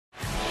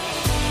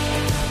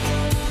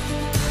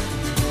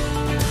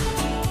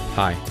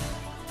Hi,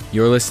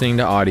 you're listening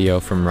to audio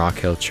from Rock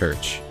Hill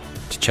Church.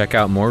 To check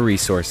out more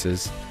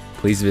resources,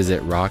 please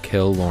visit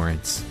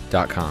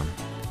rockhilllawrence.com.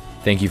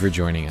 Thank you for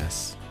joining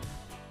us.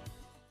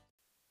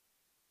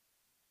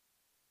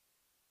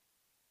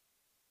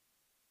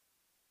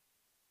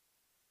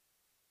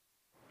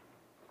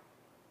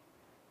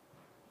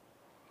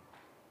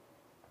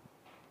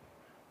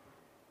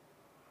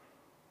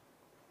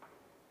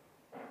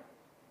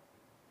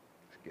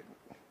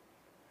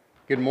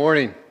 Good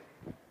morning.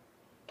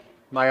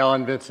 Am I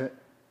on, Vincent?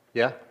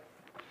 Yeah?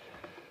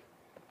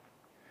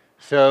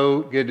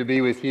 So good to be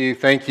with you.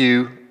 Thank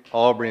you,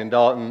 Aubrey and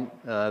Dalton.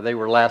 They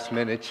were last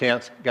minute.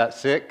 Chance got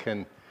sick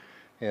and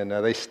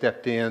they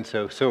stepped in,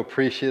 so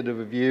appreciative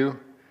of you.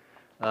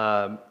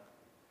 I'm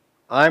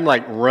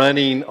like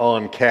running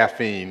on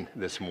caffeine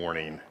this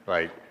morning.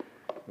 Like,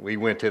 we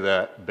went to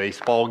the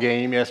baseball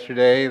game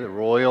yesterday, the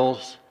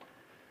Royals.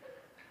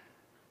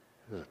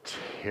 It was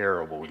a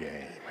terrible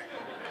game.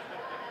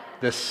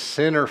 The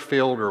center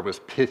fielder was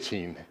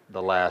pitching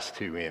the last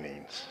two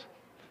innings.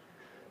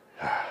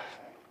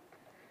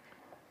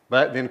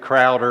 But then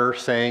Crowder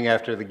sang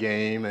after the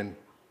game, and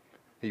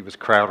he was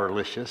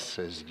Crowderlicious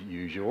as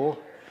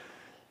usual.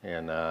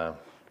 And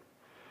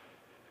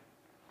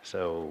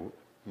so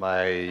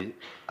I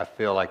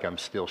feel like I'm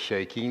still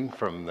shaking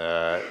from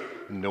the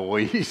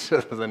noise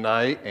of the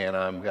night, and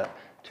I've got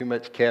too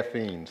much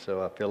caffeine,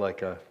 so I feel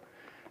like I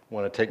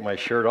want to take my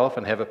shirt off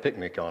and have a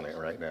picnic on it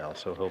right now,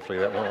 so hopefully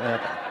that won't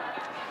happen.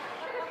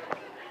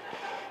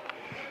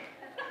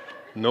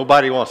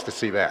 Nobody wants to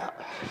see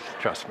that,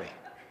 trust me.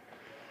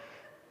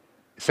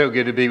 So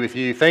good to be with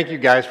you. Thank you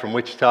guys from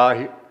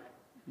Wichita.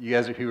 You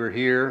guys who are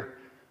here,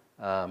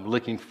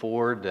 looking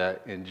forward to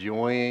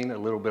enjoying a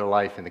little bit of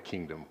life in the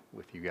kingdom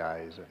with you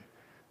guys. And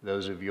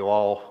those of you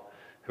all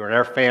who are in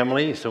our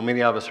family, so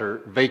many of us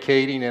are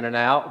vacating in and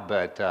out,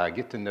 but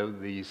get to know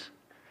these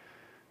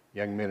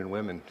young men and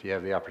women if you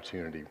have the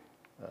opportunity.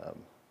 I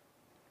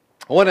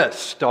want to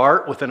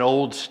start with an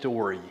old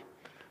story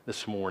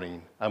this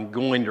morning. I'm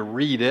going to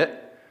read it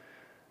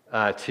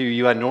to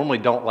you. I normally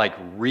don't like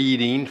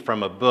reading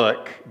from a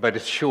book, but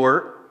it's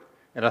short,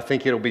 and I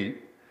think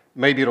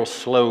maybe it'll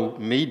slow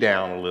me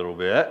down a little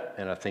bit,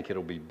 and I think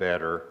it'll be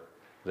better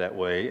that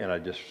way, and I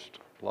just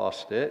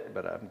lost it,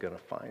 but I'm going to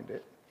find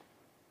it.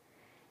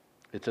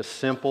 It's a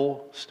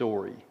simple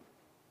story.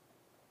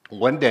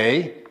 One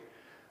day,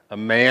 a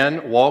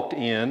man walked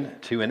in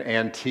to an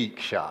antique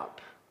shop,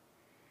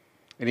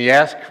 and he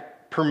asked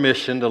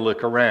permission to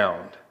look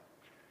around.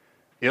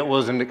 It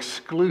was an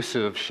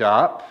exclusive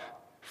shop,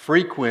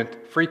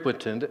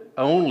 frequented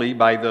only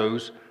by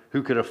those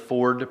who could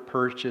afford to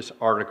purchase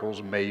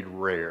articles made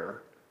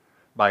rare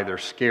by their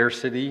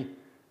scarcity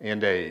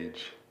and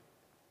age.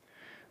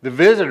 The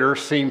visitor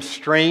seemed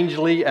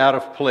strangely out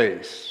of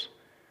place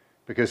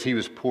because he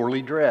was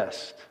poorly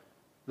dressed.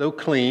 Though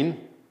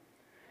clean,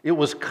 it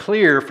was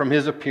clear from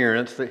his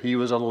appearance that he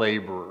was a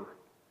laborer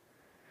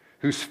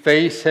whose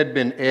face had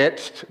been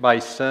etched by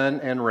sun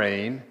and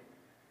rain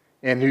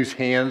and whose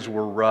hands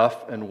were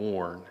rough and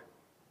worn.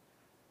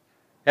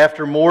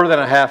 After more than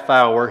a half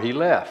hour, he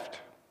left.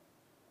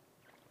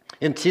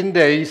 In 10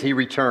 days, he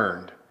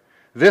returned.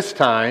 This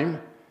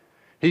time,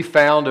 he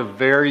found a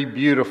very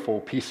beautiful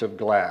piece of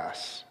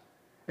glass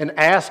and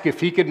asked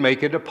if he could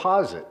make a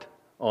deposit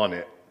on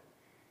it.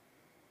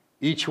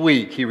 Each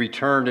week, he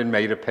returned and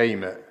made a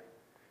payment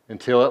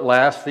until at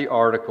last the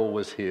article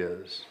was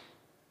his.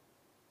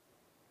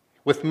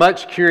 With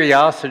much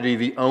curiosity,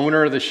 the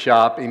owner of the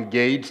shop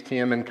engaged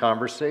him in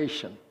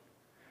conversation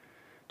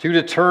to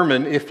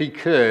determine, if he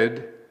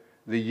could,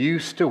 the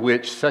use to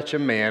which such a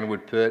man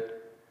would put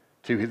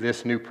to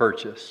this new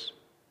purchase.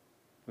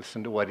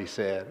 Listen to what he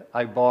said.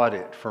 I bought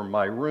it for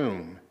my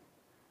room.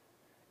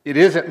 It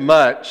isn't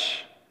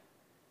much,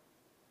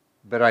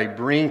 but I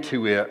bring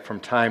to it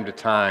from time to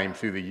time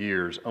through the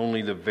years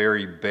only the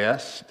very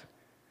best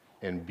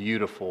and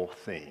beautiful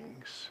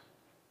things.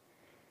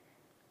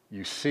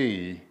 You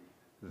see,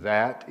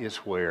 that is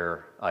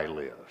where I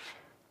live.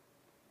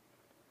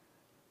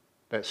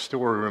 That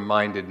story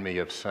reminded me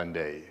of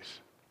Sundays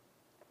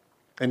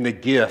and the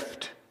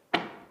gift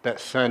that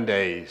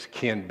Sundays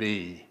can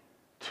be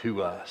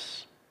to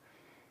us.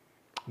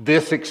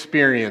 This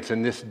experience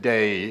and this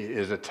day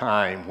is a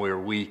time where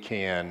we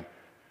can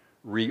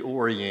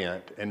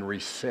reorient and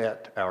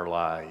reset our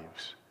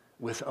lives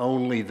with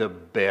only the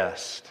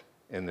best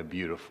and the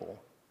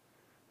beautiful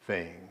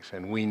things.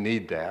 And we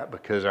need that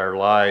because our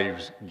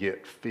lives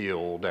get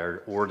filled,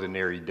 our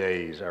ordinary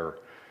days, our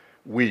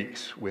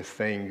weeks, with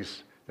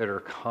things that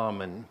are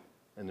common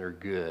and they're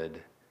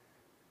good.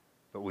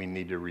 But we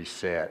need to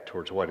reset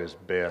towards what is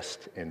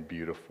best and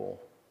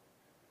beautiful.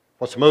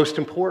 What's most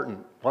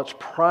important? What's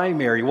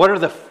primary? What are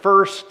the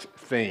first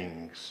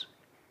things?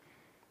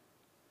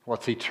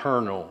 What's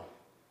eternal?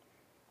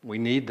 We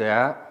need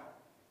that.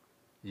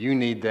 You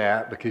need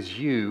that because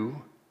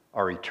you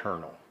are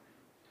eternal.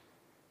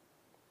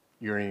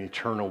 You're an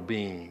eternal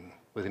being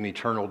with an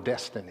eternal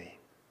destiny.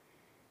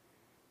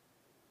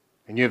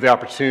 And you have the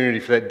opportunity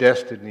for that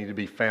destiny to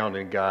be found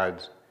in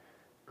God's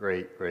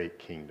great, great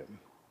kingdom.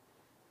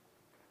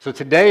 So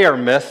today our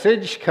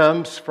message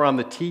comes from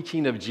the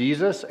teaching of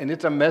Jesus, and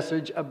it's a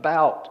message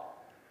about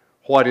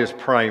what is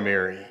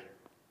primary,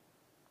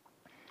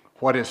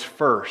 what is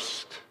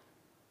first.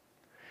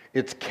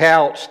 It's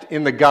couched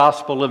in the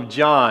Gospel of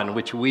John,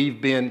 which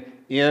we've been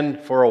in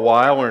for a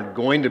while and are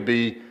going to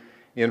be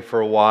in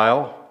for a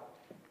while.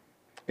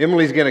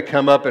 Emily's going to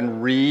come up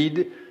and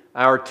read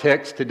our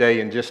text today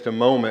in just a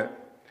moment.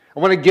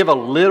 I want to give a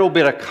little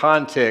bit of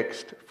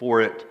context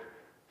for it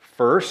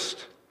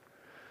first.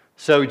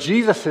 So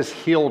Jesus has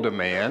healed a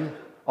man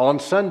on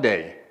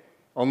Sunday,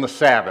 on the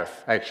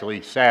Sabbath,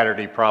 actually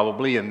Saturday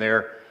probably in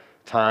their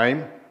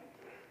time.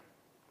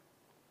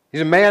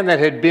 He's a man that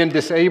had been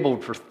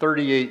disabled for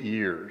 38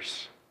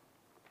 years.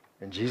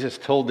 And Jesus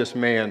told this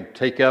man,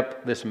 take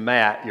up this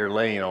mat you're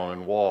laying on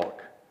and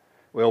walk.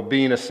 Well,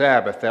 being a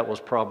Sabbath, that was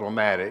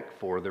problematic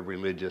for the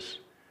religious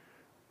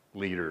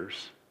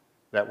leaders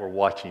that were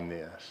watching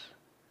this,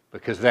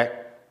 because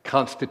that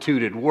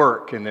constituted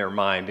work in their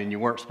mind, and you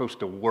weren't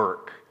supposed to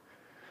work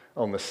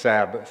on the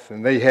Sabbath.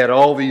 And they had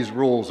all these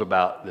rules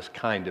about this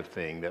kind of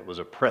thing that was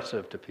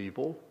oppressive to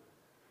people,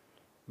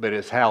 but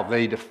it's how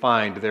they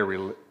defined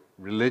their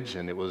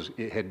religion.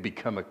 It had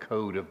become a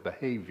code of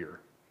behavior.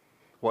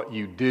 What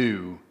you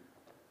do,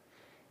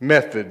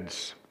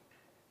 methods.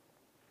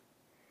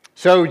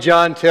 So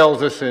John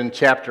tells us in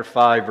chapter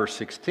 5, verse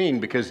 16,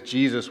 because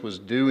Jesus was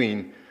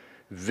doing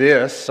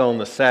this on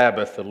the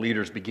Sabbath, the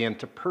leaders began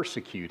to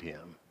persecute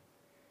him.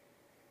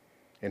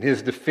 In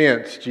his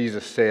defense,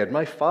 Jesus said,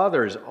 my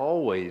Father is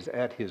always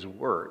at his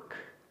work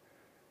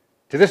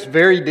to this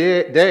very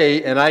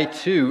day, and I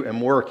too am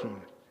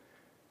working.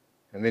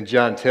 And then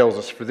John tells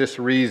us, for this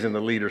reason the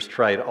leaders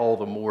tried all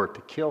the more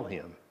to kill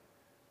him.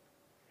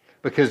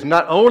 Because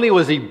not only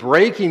was he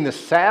breaking the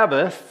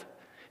Sabbath,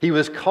 he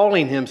was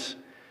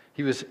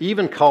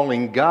even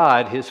calling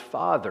God his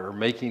Father,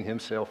 making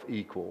himself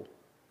equal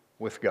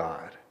with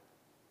God.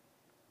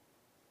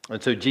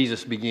 And so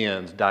Jesus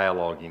begins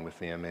dialoguing with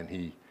them, and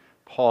he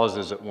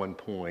pauses at one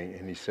point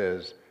and he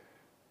says,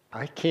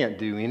 I can't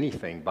do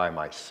anything by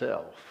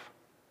myself.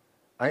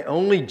 I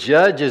only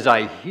judge as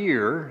I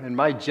hear, and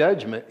my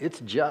judgment,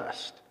 it's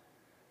just.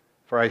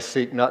 For I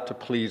seek not to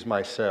please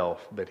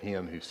myself, but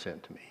him who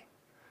sent me.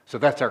 So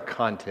that's our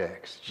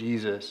context.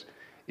 Jesus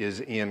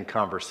is in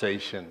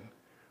conversation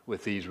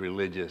with these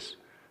religious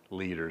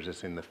leaders.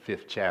 It's in the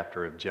 5th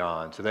chapter of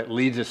John. So that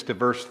leads us to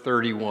verse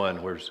 31,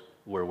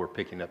 where we're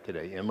picking up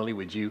today. Emily,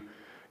 would you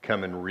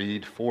come and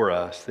read for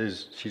us?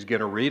 She's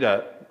going to read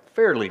a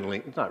fairly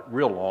lengthy, it's not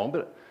real long,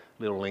 but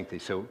a little lengthy.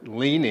 So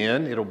lean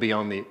in. It'll be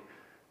on the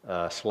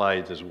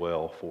slides as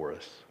well for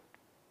us.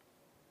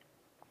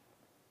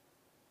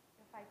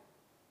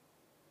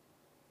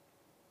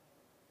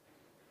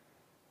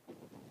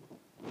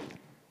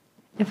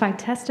 If I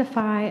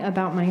testify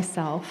about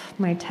myself,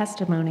 my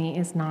testimony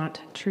is not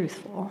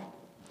truthful.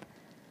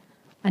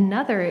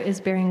 Another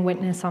is bearing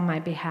witness on my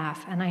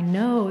behalf, and I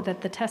know that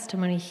the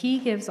testimony he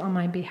gives on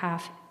my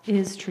behalf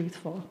is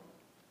truthful.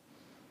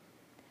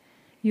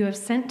 You have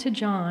sent to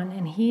John,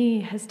 and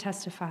he has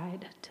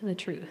testified to the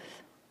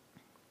truth.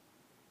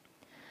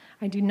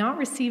 I do not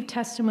receive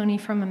testimony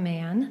from a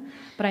man,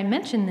 but I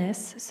mention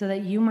this so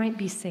that you might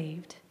be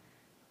saved.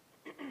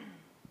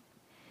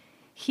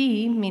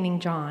 He, meaning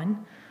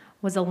John,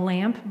 was a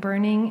lamp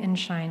burning and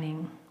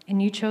shining,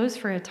 and you chose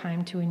for a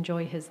time to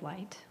enjoy his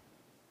light.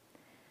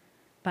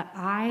 But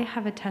I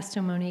have a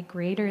testimony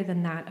greater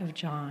than that of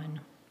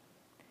John.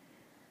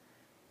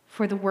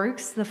 For the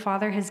works the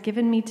Father has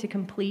given me to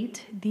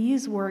complete,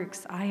 these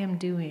works I am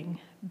doing,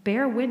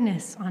 bear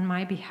witness on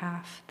my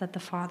behalf that the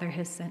Father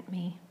has sent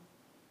me.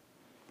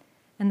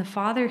 And the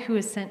Father who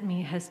has sent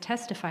me has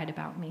testified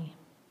about me.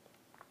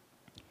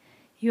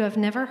 You have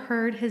never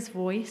heard his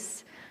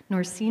voice,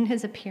 nor seen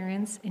his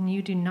appearance, and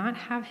you do not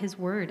have his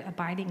word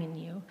abiding in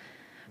you.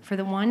 For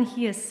the one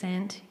he has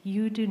sent,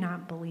 you do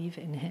not believe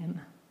in him.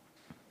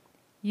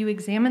 You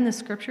examine the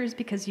scriptures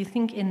because you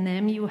think in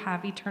them you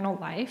have eternal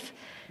life.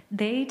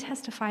 They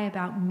testify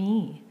about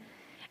me,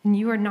 and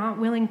you are not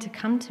willing to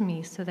come to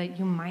me so that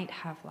you might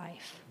have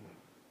life.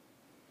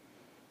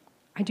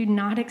 I do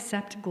not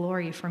accept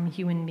glory from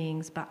human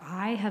beings, but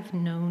I have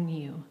known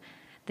you,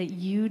 that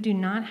you do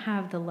not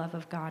have the love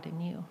of God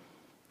in you.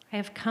 I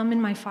have come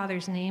in my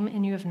Father's name,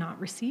 and you have not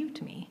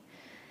received me.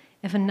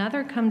 If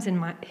another comes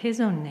in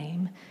his own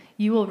name,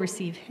 you will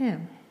receive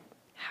him.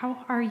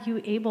 How are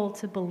you able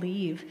to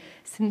believe,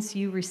 since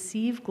you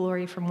receive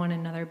glory from one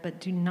another, but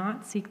do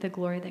not seek the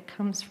glory that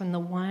comes from the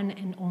one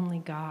and only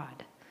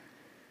God?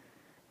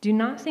 Do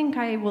not think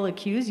I will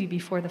accuse you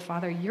before the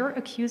Father. Your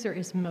accuser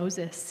is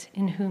Moses,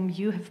 in whom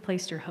you have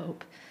placed your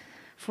hope.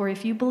 For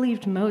if you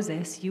believed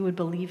Moses, you would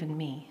believe in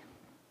me,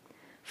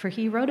 for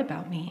he wrote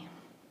about me.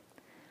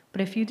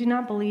 But if you do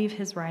not believe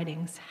his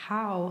writings,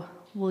 how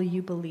will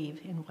you believe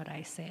in what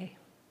I say?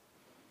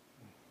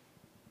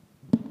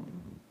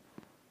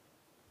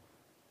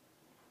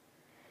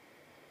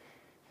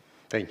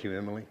 Thank you,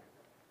 Emily.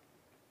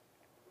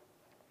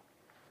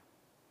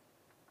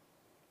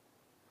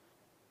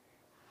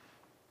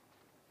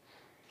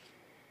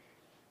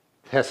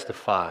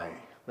 Testify.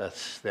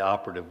 That's the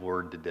operative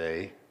word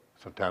today.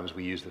 Sometimes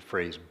we use the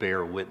phrase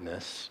bear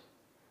witness.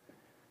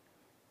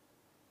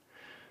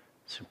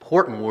 It's an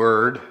important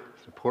word.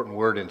 It's an important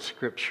word in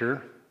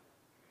Scripture.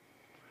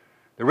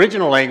 The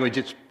original language,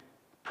 it's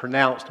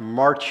pronounced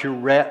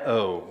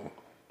martyreo.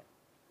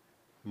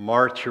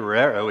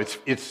 Martyreo.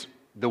 It's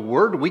the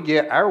word we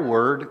get our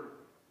word,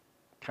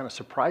 kind of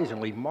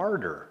surprisingly,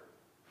 martyr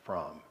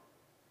from.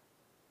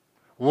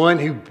 One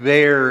who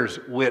bears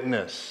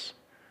witness.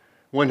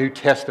 One who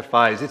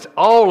testifies. It's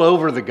all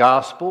over the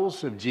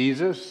Gospels of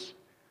Jesus.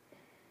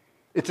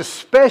 It's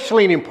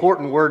especially an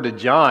important word to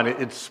John.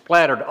 It's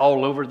splattered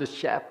all over this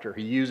chapter.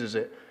 He uses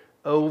it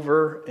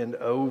over and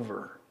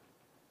over.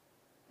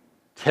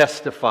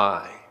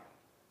 Testify.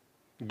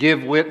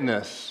 Give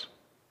witness.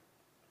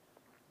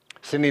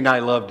 Cindy and I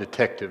love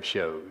detective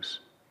shows,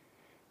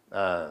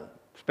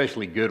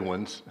 especially good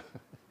ones.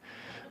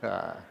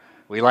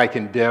 We like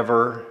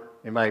Endeavor.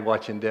 Anybody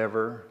watch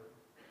Endeavor?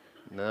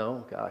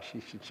 No? Gosh,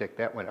 you should check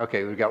that one.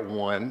 Okay, we've got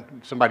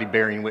one. Somebody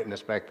bearing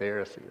witness back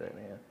there. I see that,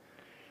 yeah.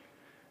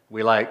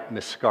 We like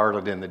Miss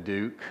Scarlet and the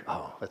Duke.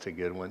 Oh, that's a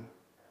good one.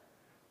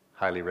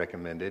 Highly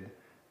recommended.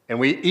 And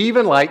we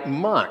even like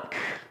Monk.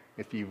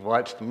 If you've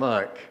watched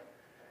Monk,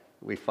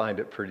 we find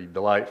it pretty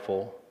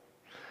delightful.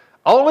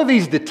 All of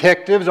these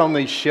detectives on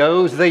these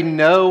shows, they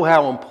know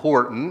how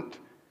important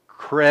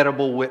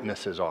credible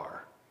witnesses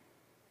are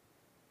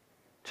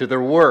to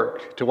their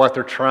work, to what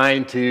they're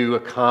trying to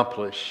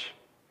accomplish.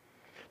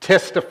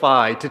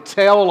 Testify, to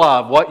tell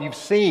of what you've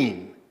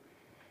seen.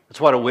 That's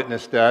what a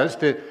witness does,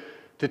 to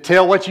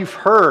tell what you've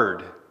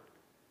heard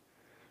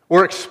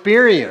or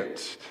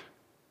experienced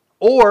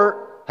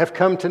or have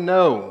come to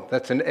know.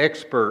 That's an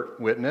expert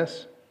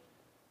witness.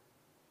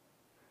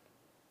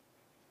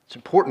 It's an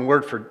important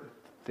word for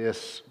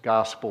this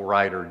gospel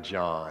writer,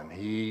 John.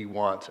 He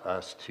wants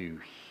us to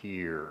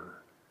hear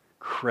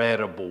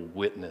credible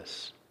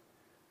witness.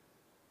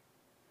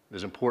 It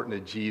was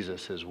important to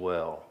Jesus as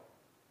well.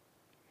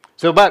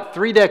 So about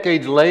 3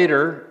 decades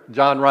later,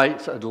 John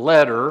writes a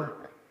letter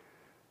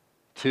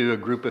to a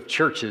group of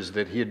churches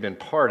that he had been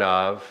part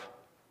of.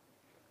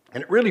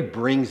 And it really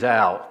brings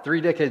out,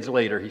 3 decades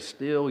later, he's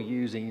still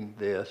using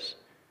this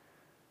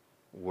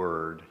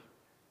word.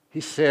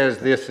 He says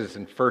this is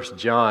in 1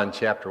 John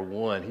chapter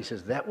 1. He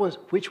says,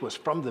 which was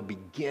from the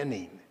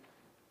beginning,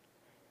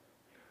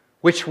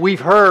 which we've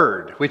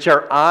heard, which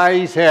our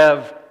eyes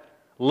have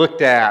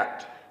looked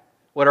at,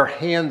 what our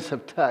hands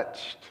have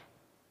touched.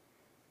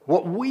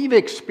 What we've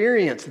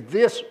experienced,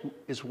 this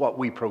is what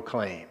we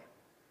proclaim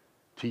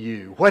to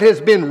you. What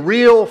has been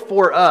real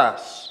for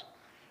us,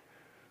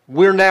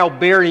 we're now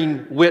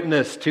bearing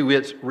witness to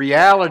its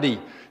reality.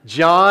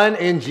 John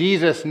and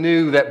Jesus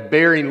knew that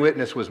bearing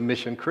witness was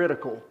mission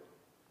critical.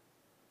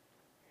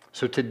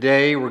 So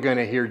today we're going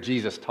to hear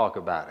Jesus talk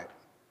about it.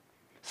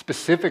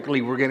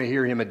 Specifically, we're going to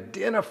hear him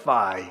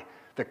identify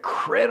the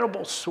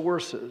credible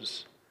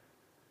sources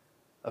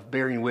of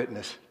bearing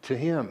witness to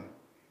him.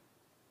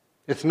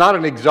 It's not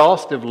an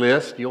exhaustive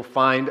list. You'll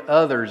find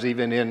others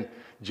even in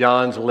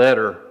John's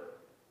letter.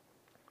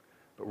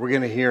 But we're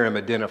going to hear him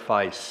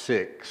identify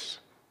 6.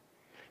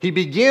 He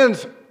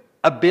begins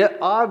a bit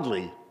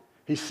oddly.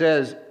 He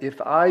says, if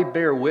I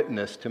bear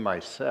witness to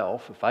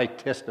myself, if I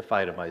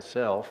testify to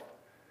myself,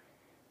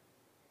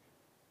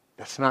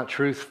 that's not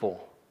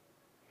truthful.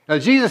 Now,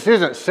 Jesus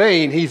isn't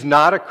saying he's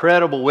not a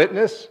credible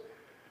witness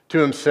to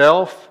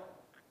himself.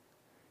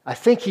 I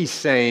think he's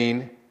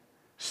saying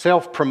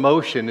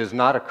self-promotion is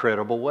not a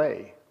credible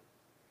way.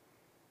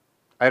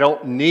 I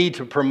don't need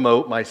to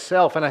promote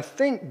myself. And I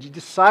think,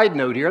 just side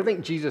note here, I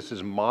think Jesus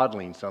is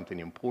modeling something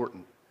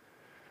important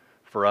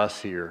for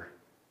us here.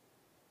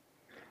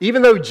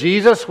 Even though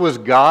Jesus was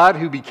God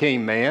who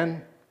became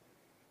man,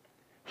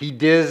 he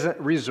doesn't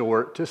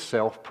resort to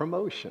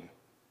self-promotion.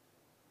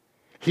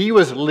 He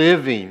was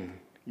living,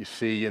 you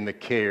see, in the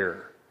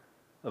care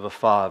of a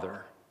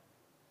Father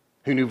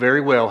who knew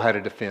very well how to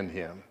defend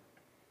him,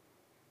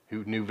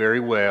 who knew very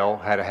well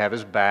how to have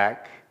his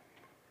back,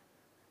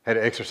 how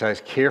to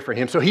exercise care for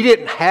him. So he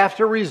didn't have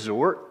to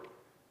resort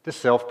to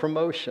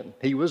self-promotion.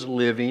 He was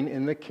living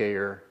in the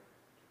care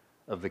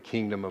of the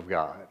kingdom of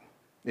God.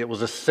 It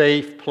was a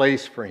safe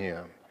place for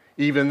him.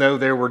 Even though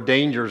there were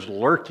dangers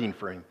lurking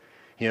for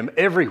him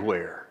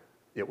everywhere,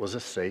 it was a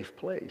safe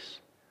place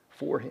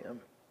for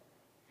him.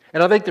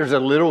 And I think there's a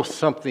little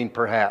something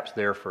perhaps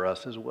there for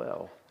us as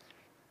well.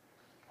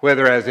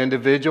 Whether as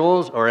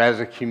individuals or as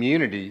a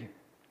community,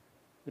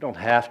 we don't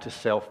have to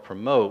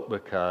self-promote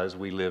because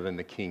we live in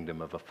the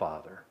kingdom of a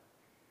Father.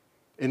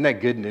 Isn't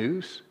that good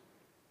news?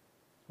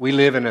 We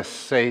live in a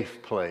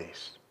safe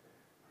place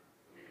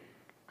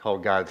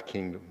called God's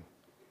kingdom.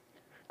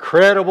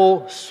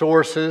 Credible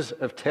sources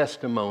of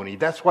testimony.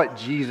 That's what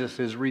Jesus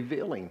is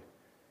revealing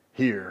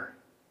here.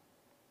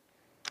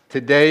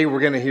 Today we're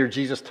going to hear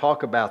Jesus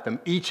talk about them.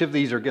 Each of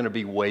these are going to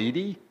be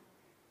weighty.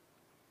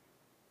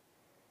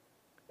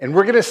 And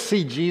we're going to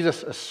see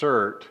Jesus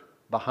assert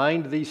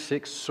behind these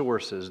 6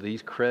 sources,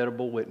 these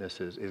credible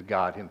witnesses, is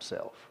God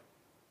himself.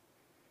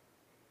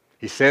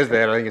 He says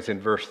that, I think it's in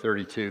verse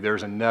 32,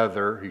 there's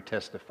another who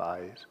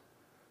testifies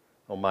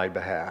on my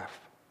behalf.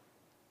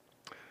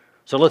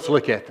 So let's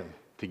look at them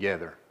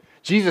together.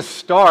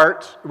 Jesus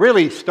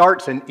really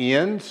starts and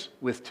ends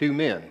with two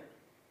men.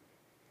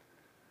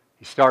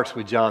 He starts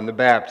with John the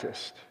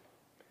Baptist.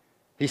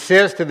 He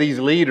says to these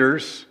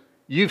leaders,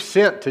 "You've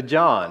sent to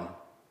John."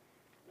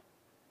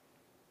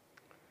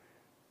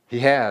 He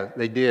has.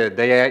 They did.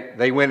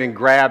 They went and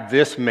grabbed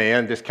this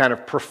man, this kind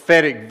of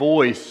prophetic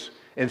voice,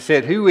 and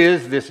said, "Who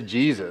is this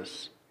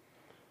Jesus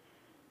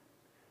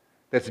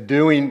that's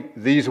doing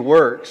these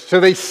works?"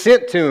 So they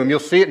sent to him. You'll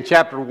see it in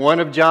chapter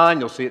 1 of John.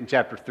 You'll see it in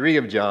chapter 3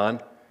 of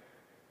John.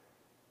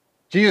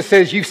 Jesus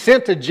says, "You've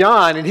sent to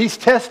John, and he's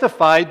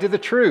testified to the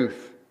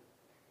truth."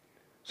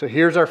 So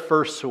here's our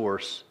first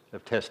source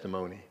of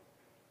testimony,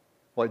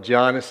 what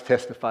John has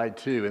testified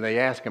to. And they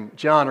ask him,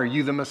 "John, are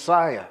you the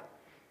Messiah?"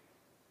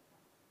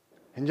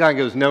 And John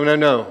goes,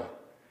 No.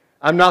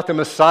 I'm not the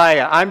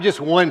Messiah. I'm just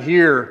one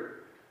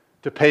here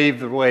to pave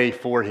the way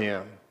for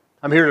him.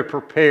 I'm here to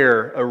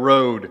prepare a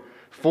road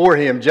for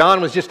him."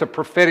 John was just a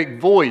prophetic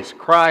voice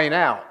crying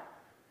out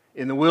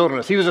in the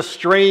wilderness. He was a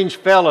strange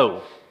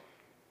fellow.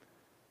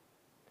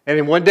 And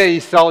then one day he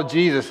saw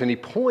Jesus and he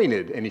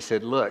pointed and he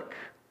said, "Look,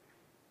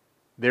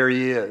 there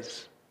he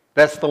is.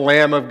 That's the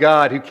Lamb of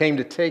God who came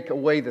to take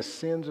away the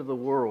sins of the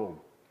world."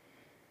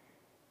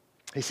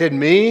 He said,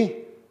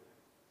 "Me?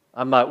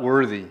 I'm not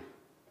worthy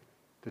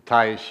to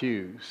tie his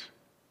shoes.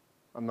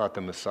 I'm not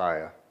the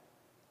Messiah."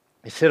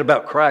 He said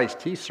about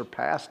Christ, "He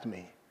surpassed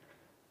me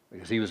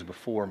because he was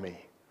before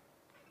me."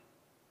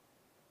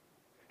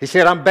 He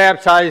said, "I'm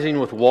baptizing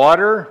with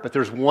water, but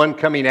there's one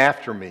coming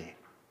after me.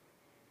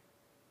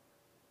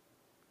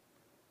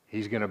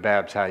 He's going to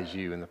baptize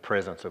you in the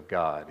presence of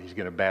God. He's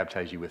going to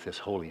baptize you with His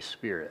Holy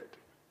Spirit.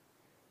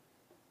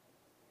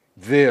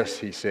 This,"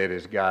 he said,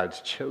 "is God's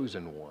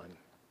chosen one."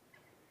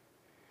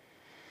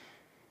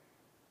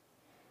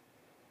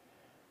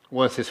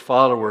 Once his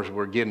followers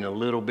were getting a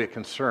little bit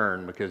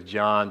concerned because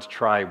John's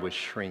tribe was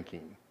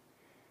shrinking.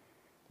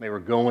 They were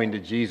going to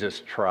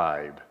Jesus'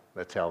 tribe.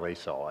 That's how they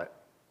saw it,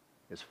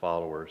 his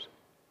followers.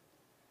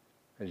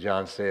 And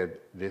John said,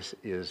 "This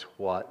is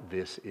what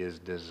this is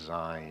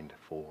designed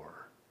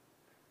for.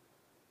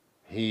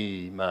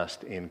 He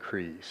must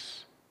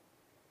increase.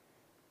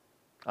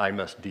 I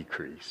must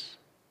decrease,"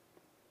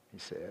 he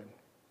said.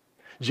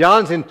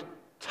 John's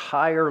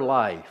entire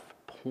life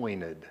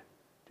pointed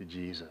to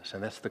Jesus.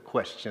 And that's the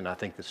question I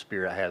think the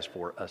Spirit has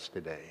for us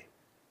today.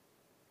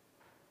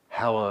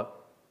 How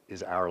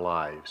is our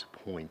lives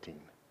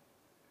pointing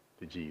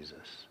to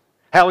Jesus?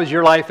 How is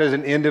your life as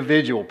an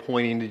individual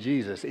pointing to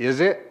Jesus?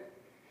 Is it?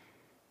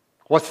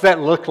 What's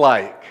that look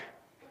like?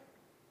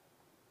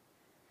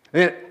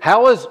 And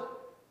how is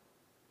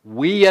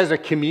we as a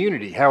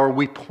community, how are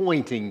we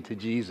pointing to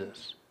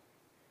Jesus?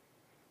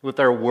 With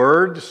our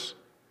words,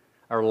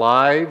 our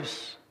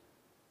lives,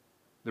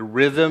 the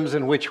rhythms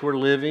in which we're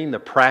living, the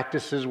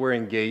practices we're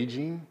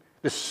engaging,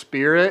 the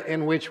spirit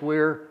in which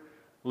we're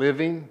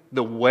living,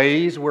 the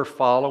ways we're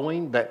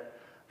following,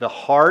 the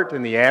heart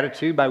and the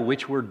attitude by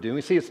which we're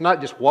doing. See, it's not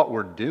just what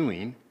we're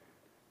doing,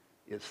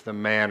 it's the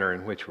manner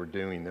in which we're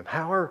doing them.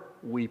 How are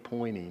we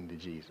pointing to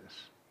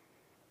Jesus?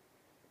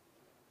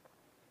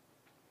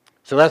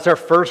 So that's our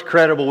first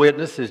credible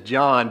witness is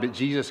John, but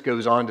Jesus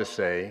goes on to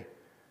say,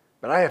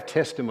 "But I have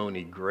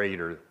testimony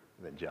greater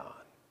than John."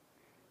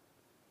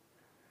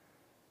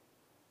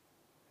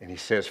 And he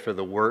says, "For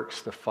the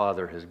works the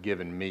Father has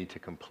given me to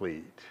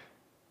complete.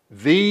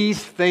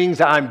 These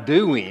things I'm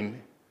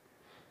doing,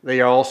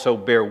 they also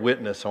bear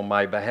witness on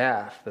my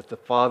behalf that the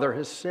Father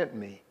has sent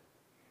me."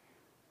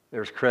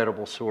 There's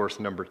credible source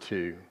number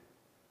 2.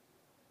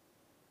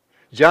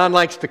 John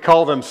likes to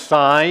call them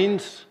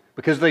signs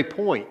because they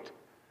point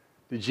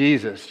to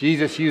Jesus.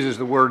 Jesus uses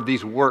the word,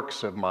 "these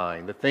works of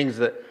mine," the things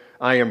that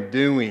I am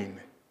doing.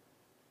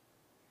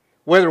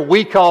 Whether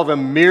we call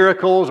them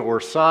miracles or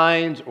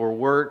signs or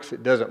works,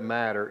 it doesn't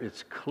matter.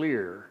 It's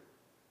clear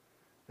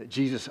that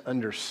Jesus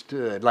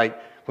understood.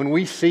 Like when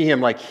we see him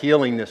like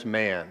healing this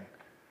man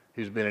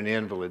who's been an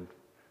invalid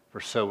for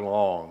so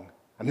long,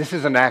 and this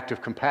is an act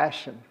of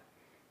compassion.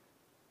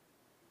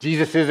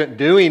 Jesus isn't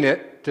doing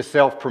it to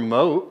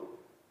self-promote.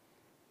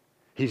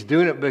 He's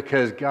doing it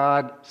because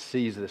God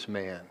sees this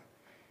man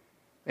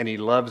and He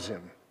loves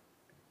him.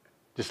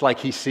 Just like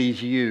He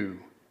sees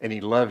you and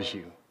He loves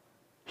you.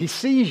 He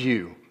sees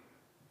you.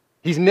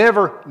 He's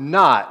never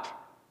not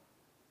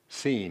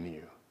seeing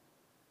you.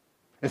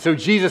 And so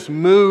Jesus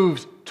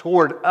moves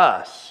toward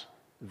us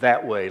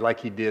that way, like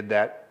He did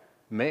that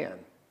man.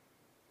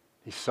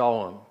 He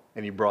saw him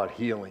and He brought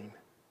healing.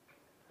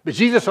 But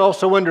Jesus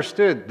also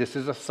understood this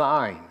is a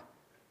sign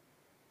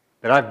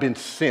that I've been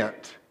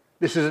sent.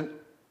 This is a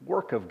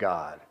work of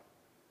God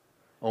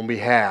on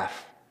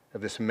behalf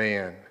of this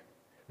man.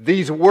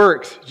 These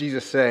works,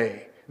 Jesus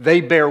say,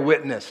 they bear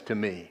witness to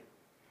me.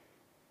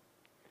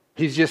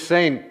 He's just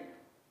saying,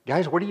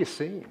 guys, what are you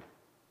seeing?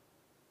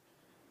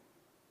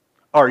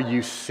 Are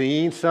you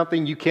seeing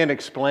something you can't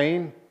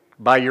explain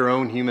by your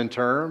own human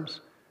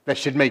terms? That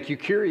should make you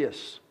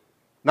curious.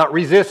 not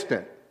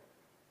resistant.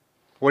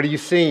 What are you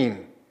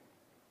seeing?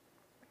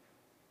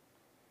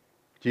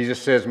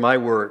 Jesus says, my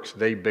works,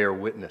 they bear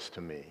witness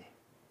to me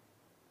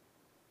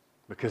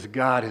because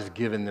God has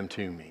given them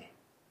to me.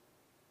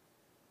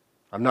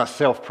 I'm not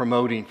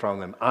self-promoting from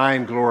them.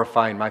 I'm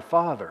glorifying my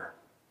Father.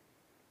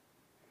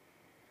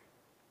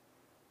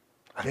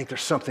 I think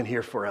there's something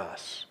here for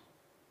us.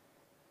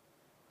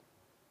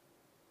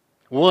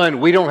 One,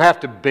 we don't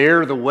have to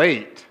bear the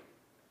weight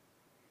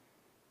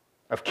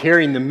of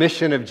carrying the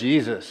mission of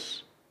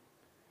Jesus.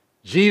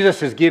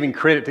 Jesus is giving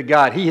credit to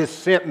God. He has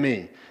sent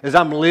me. As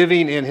I'm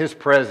living in His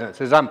presence,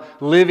 as I'm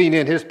living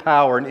in His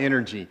power and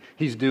energy,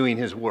 He's doing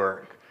His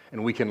work.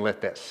 And we can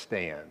let that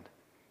stand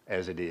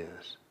as it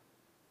is.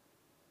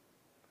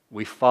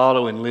 We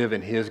follow and live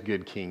in His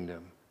good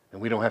kingdom,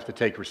 and we don't have to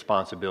take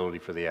responsibility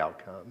for the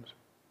outcomes.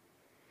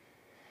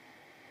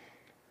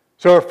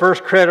 So our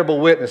first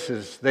credible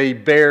witnesses, they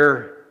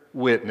bear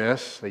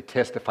witness, they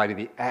testify to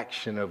the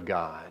action of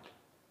God.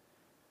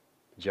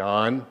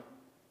 John,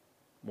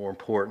 more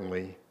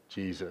importantly,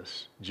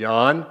 Jesus.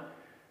 John,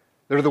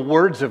 they're the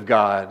words of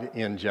God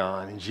in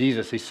John. And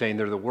Jesus, He's saying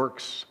they're the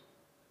works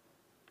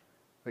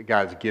that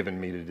God's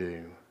given me to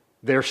do.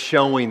 They're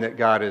showing that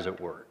God is at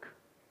work.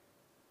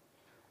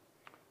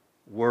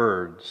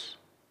 Words,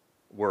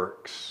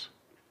 works.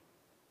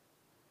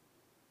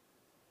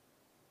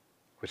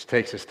 Which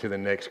takes us to the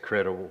next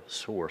credible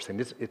source. And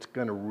it's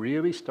going to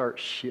really start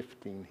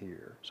shifting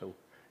here. So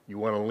you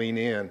want to lean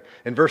in.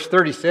 In verse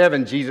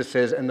 37, Jesus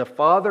says, and the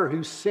Father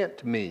who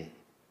sent me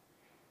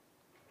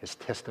has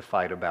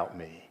testified about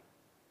me.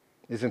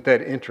 Isn't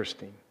that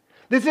interesting?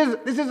 This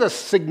is a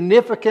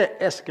significant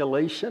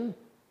escalation,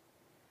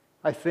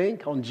 I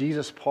think, on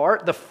Jesus'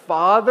 part. The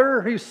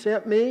Father who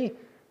sent me,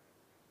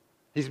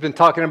 He's been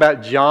talking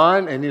about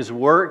John and his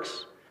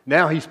works.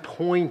 Now He's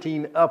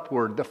pointing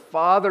upward. The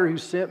Father who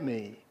sent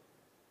me.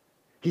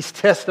 He's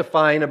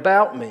testifying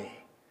about me.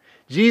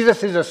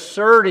 Jesus is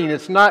asserting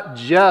it's not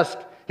just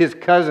His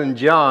cousin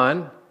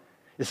John.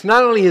 It's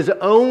not only His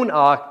own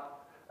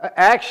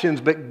actions,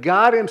 but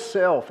God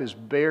Himself is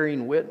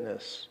bearing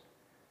witness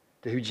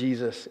to who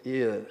Jesus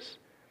is.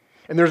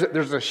 And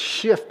there's a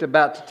shift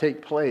about to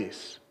take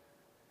place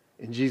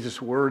in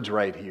Jesus' words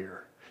right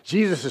here.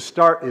 Jesus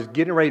is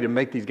getting ready to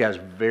make these guys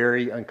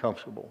very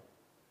uncomfortable.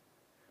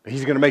 But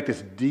He's going to make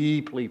this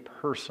deeply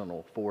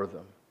personal for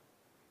them.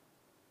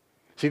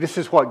 See, this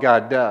is what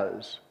God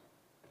does.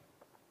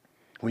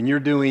 When you're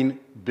doing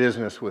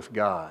business with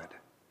God,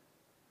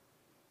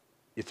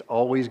 it's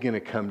always going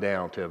to come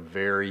down to a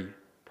very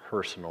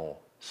personal,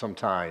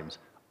 sometimes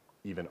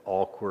even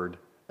awkward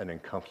and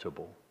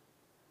uncomfortable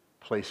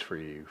place for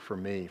you, for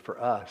me,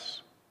 for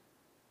us.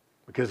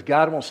 Because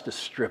God wants to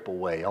strip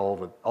away all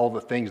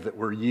the things that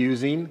we're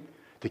using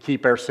to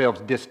keep ourselves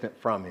distant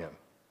from Him.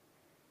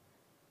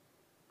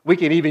 We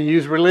can even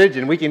use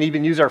religion. We can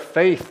even use our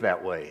faith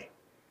that way.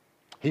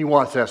 He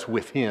wants us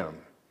with Him.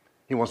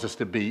 He wants us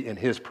to be in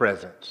His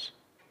presence.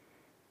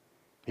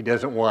 He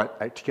doesn't want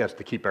us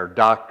to keep our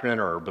doctrine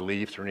or our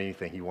beliefs or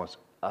anything. He wants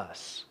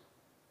us.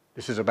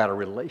 This is about a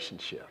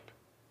relationship.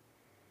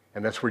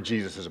 And that's where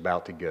Jesus is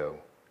about to go.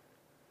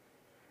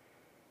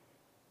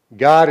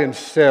 God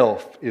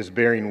Himself is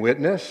bearing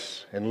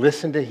witness, and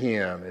listen to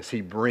Him as He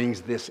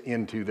brings this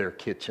into their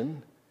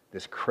kitchen,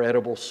 this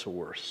credible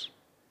source.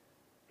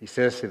 He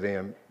says to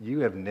them, you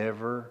have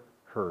never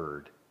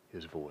heard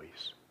His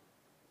voice.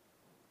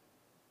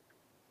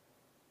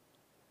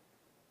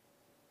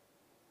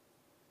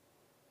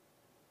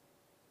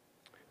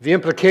 The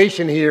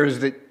implication here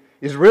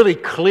is really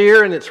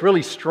clear and it's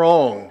really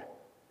strong.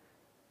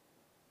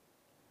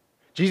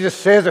 Jesus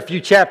says a few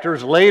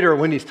chapters later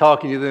when He's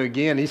talking to them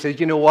again, He says,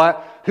 you know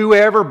what?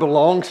 Whoever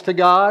belongs to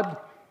God,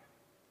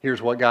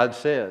 here's what God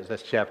says.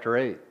 That's chapter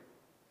 8.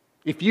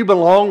 If you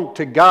belong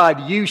to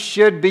God, you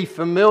should be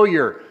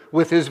familiar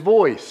with His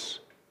voice.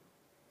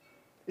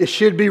 It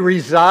should be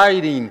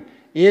residing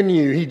in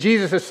you.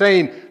 Jesus is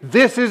saying,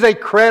 this is a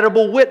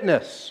credible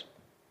witness.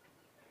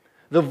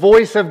 The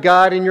voice of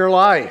God in your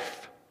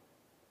life.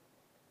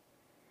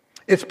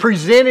 It's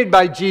presented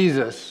by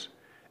Jesus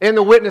and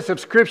the witness of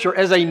Scripture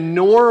as a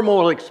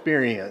normal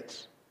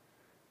experience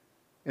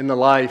in the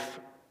life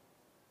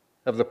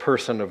of the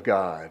person of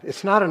God.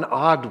 It's not an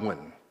odd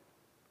one.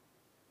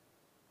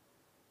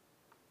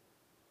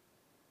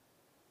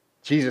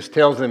 Jesus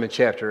tells them in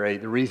chapter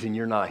 8, the reason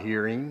you're not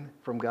hearing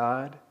from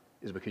God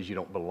is because you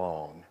don't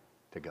belong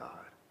to God.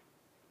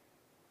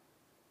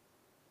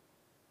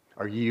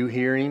 Are you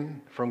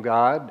hearing from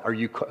God? Are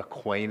you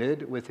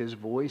acquainted with His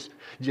voice?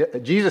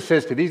 Jesus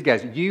says to these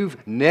guys,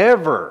 you've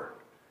never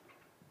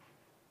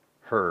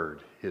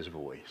heard His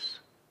voice.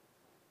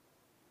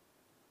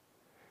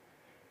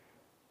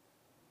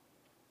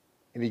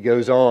 And He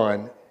goes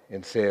on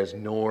and says,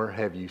 nor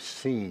have you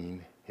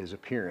seen His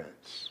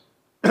appearance.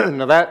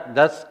 Now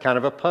that's kind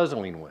of a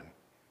puzzling one.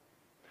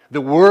 The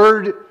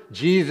word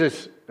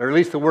Jesus, or at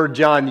least the word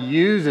John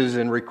uses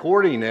in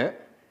recording it,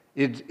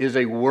 is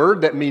a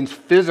word that means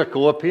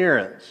physical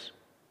appearance.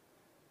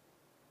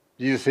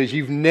 Jesus says,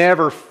 you've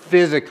never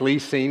physically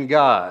seen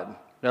God.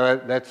 Now,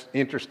 that's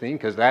interesting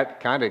because that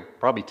kind of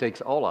probably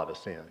takes all of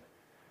us in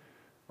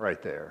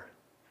right there.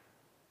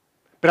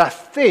 But I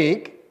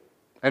think,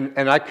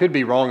 and I could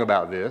be wrong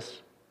about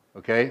this,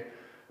 okay,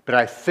 but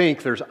I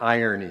think there's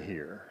irony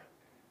here.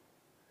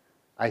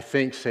 I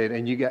think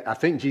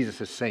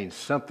Jesus is saying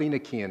something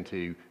akin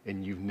to,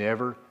 and you've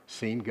never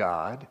seen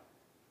God,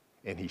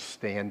 and He's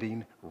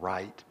standing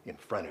right in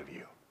front of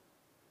you.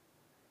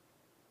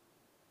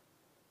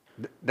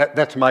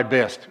 That's my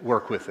best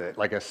work with it.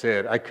 Like I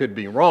said, I could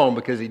be wrong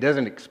because He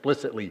doesn't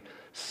explicitly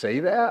say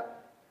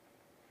that.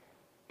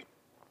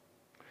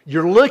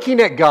 You're looking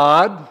at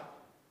God,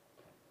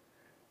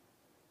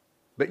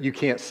 but you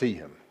can't see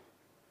Him.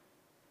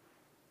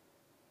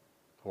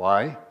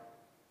 Why?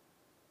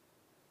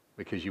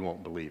 Because you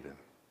won't believe Him.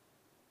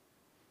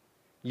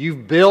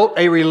 You've built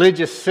a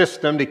religious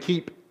system to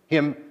keep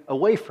Him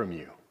away from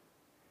you.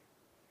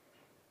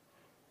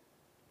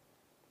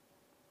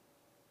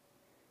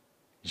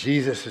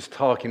 Jesus is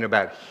talking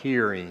about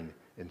hearing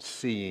and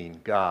seeing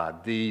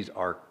God. These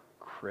are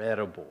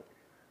credible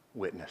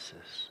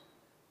witnesses.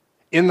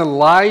 In the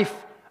life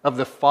of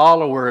the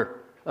follower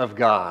of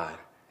God,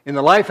 in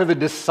the life of the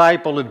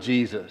disciple of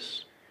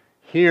Jesus,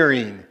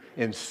 hearing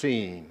and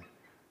seeing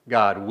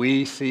God,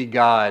 we see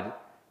God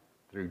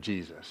through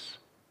Jesus.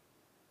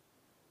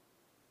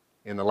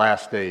 In the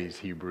last days,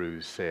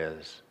 Hebrews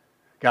says,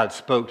 God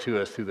spoke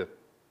to us through the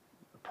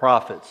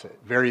prophets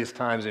at various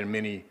times in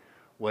many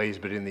ways,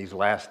 but in these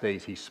last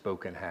days He's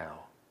spoken how?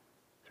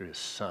 Through His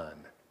Son,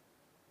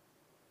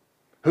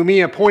 whom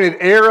He appointed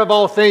heir of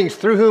all things,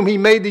 through whom He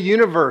made the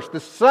universe. The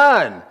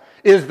Son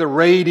is the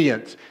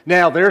radiance.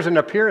 Now, there's an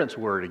appearance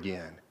word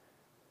again.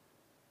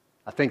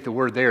 I think the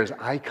word there is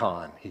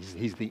icon.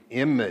 He's the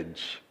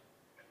image.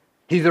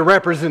 He's the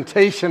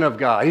representation of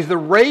God. He's the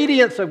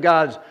radiance of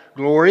God's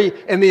glory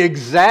and the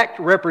exact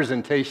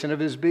representation of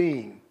His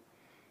being.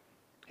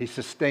 He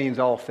sustains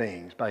all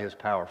things by His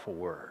powerful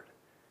word.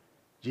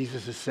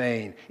 Jesus is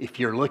saying, if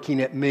you're looking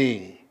at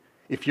me,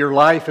 if your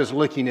life is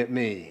looking at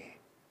me,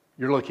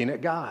 you're looking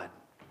at God.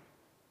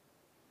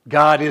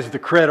 God is the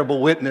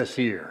credible witness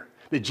here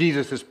that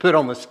Jesus has put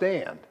on the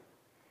stand.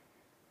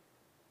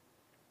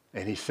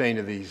 And He's saying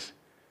to these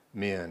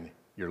men,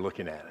 you're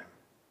looking at Him.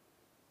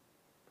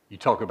 You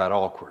talk about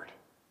awkward.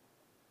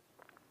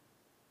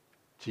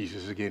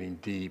 Jesus is getting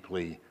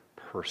deeply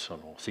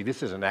personal. See,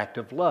 this is an act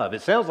of love.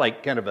 It sounds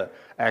like kind of an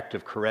act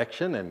of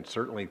correction, and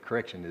certainly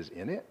correction is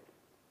in it.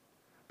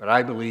 But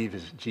I believe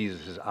as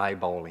Jesus is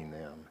eyeballing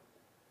them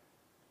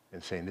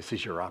and saying, this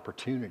is your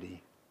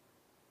opportunity.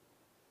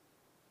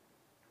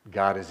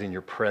 God is in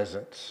your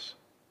presence.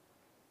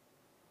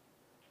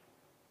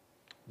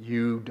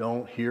 You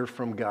don't hear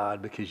from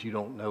God because you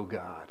don't know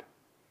God.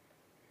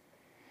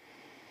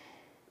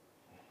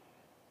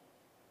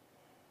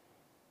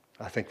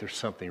 I think there's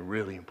something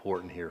really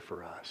important here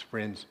for us.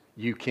 Friends,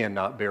 you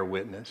cannot bear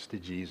witness to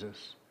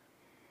Jesus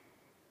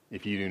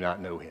if you do not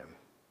know Him.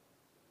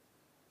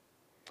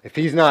 If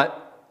He's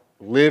not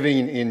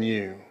living in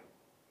you,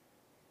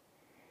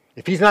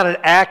 if He's not an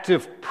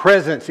active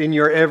presence in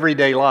your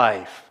everyday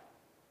life,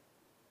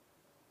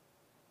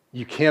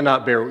 you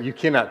cannot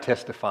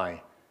testify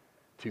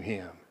to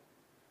Him.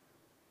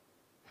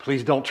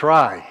 Please don't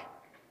try.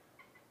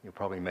 You'll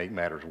probably make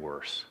matters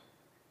worse.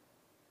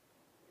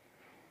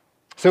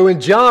 So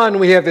in John,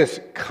 we have this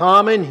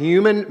common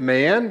human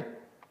man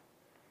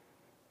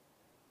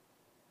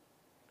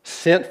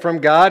sent from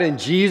God. In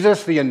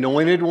Jesus, the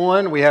anointed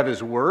one, we have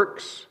His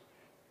works.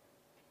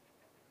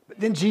 But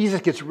then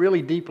Jesus gets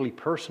really deeply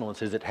personal and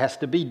says it has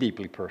to be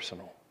deeply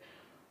personal.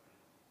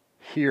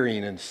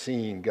 Hearing and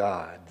seeing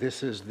God.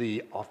 This is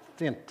the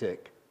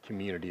authentic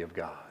community of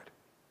God.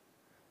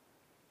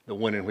 The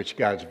one in which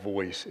God's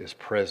voice is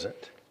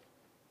present.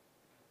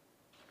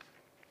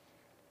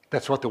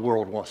 That's what the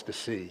world wants to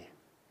see.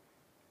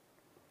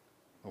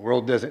 The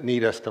world doesn't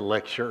need us to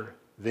lecture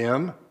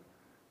them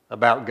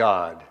about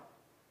God.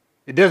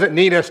 It doesn't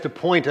need us to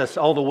point us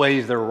all the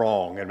ways they're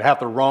wrong and how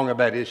they're wrong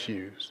about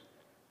issues.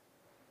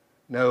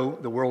 No,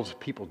 the world's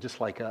people just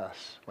like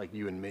us, like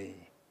you and me,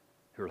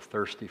 who are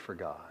thirsty for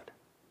God.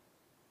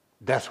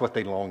 That's what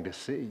they long to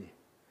see.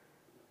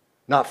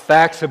 Not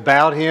facts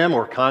about Him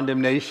or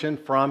condemnation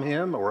from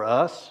Him or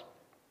us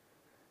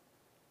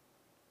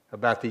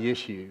about the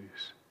issues.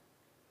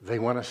 They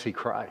want to see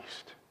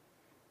Christ.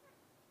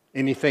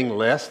 Anything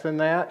less than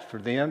that,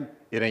 for them,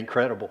 it ain't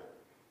credible.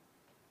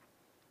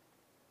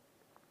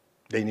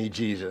 They need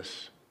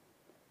Jesus.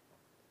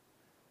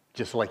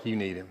 Just like you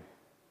need Him.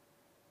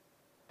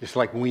 Just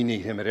like we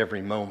need Him at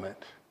every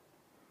moment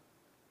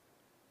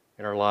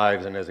in our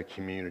lives and as a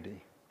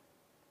community.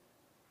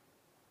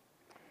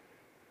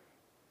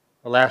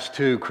 The last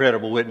two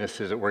credible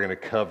witnesses that we're going to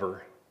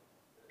cover,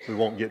 we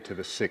won't get to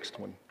the sixth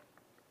one.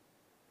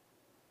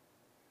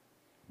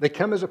 They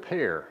come as a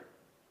pair.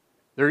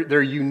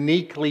 They're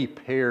uniquely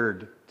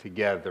paired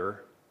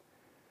together.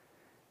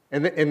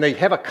 And they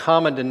have a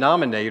common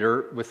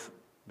denominator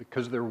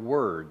because they're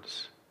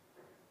words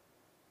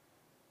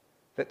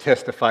that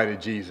testify to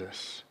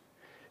Jesus.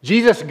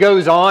 Jesus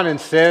goes on and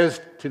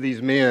says to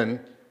these men,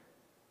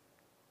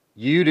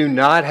 You do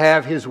not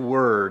have His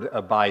word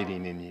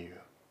abiding in you.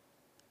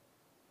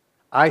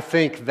 I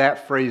think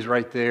that phrase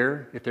right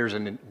there, if there's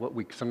what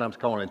we sometimes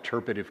call an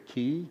interpretive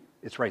key,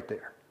 it's right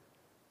there.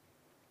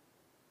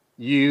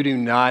 You do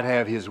not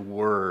have His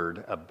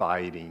word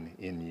abiding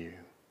in you.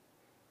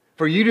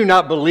 For you do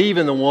not believe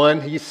in the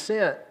one He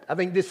sent. I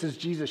think this is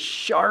Jesus'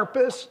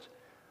 sharpest,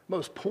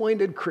 most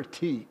pointed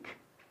critique.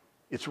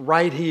 It's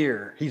right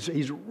here.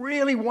 He's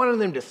really wanting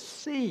them to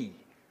see.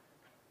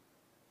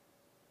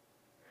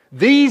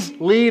 These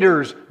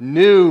leaders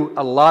knew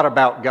a lot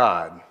about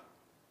God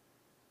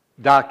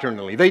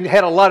doctrinally. They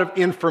had a lot of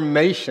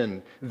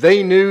information.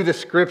 They knew the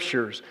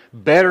Scriptures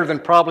better than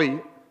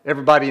probably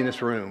everybody in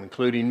this room,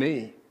 including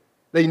me.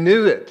 They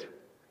knew it.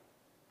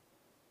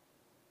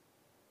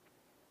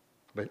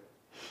 But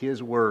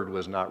His word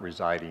was not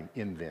residing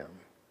in them.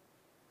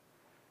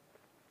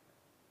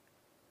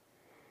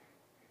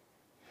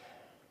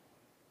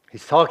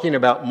 He's talking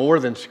about more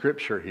than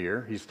Scripture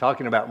here. He's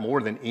talking about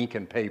more than ink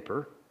and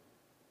paper.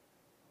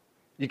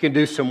 You can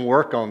do some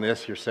work on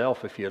this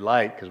yourself if you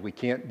like, because we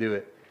can't do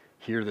it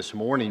here this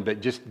morning, but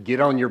just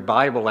get on your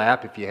Bible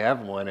app if you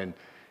have one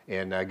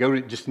and go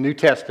to just New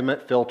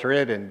Testament, filter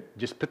it, and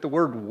just put the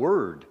word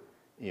word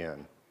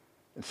in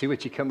and see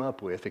what you come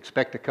up with.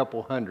 Expect a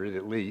couple hundred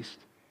at least.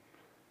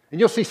 And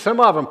you'll see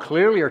some of them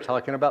clearly are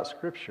talking about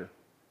Scripture.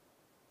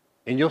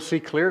 And you'll see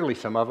clearly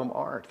some of them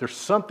aren't. There's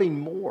something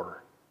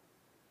more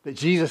that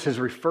Jesus is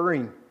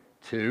referring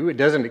to. It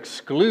doesn't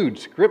exclude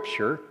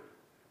Scripture,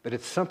 but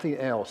it's something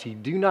else. You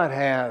do not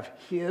have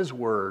His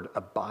word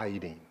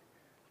abiding,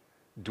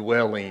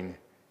 dwelling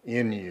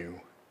in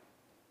you.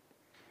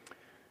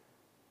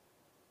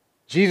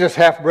 Jesus'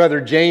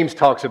 half-brother James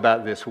talks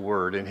about this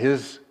word in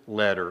his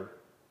letter.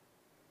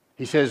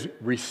 He says,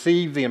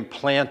 receive the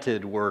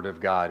implanted word of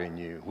God in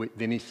you.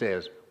 Then he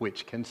says,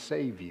 which can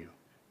save you.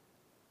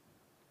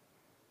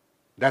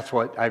 That's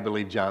what I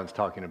believe John's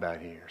talking about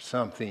here.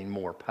 Something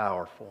more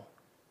powerful.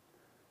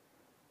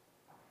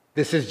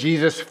 This is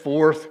Jesus'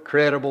 fourth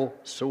credible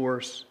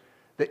source,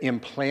 the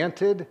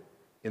implanted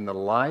in the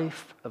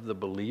life of the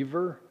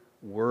believer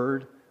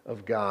Word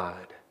of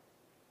God.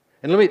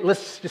 And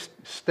let's just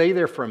stay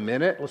there for a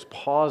minute. Let's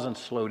pause and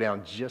slow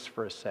down just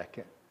for a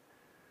second.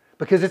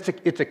 Because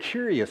it's a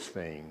curious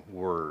thing,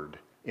 word,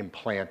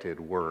 implanted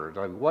word.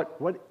 Like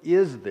what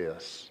is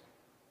this?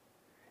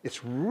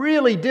 It's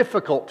really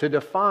difficult to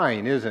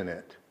define, isn't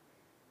it?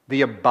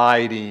 The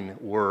abiding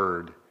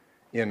word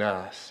in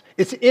us.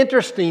 It's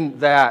interesting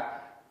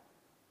that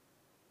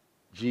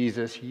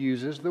Jesus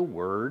uses the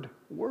word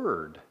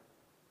word.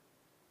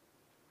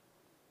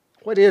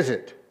 What is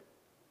it?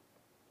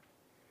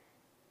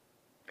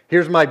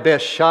 Here's my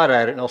best shot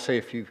at it, and I'll say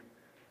a few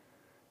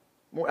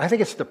more. I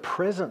think it's the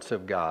presence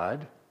of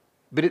God,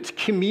 but it's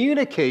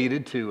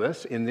communicated to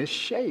us in this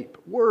shape,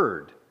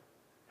 word.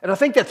 And I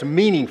think that's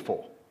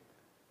meaningful.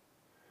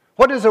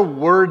 What does a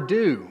word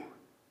do?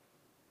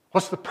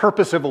 What's the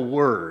purpose of a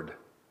word?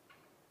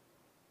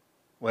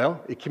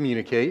 Well, it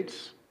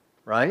communicates,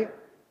 right?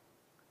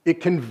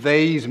 It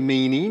conveys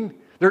meaning.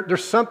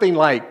 There's something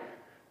like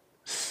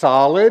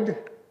solid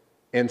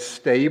and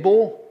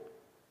stable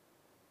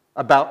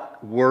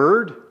about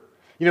word.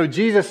 You know,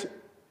 Jesus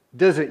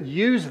doesn't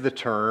use the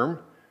term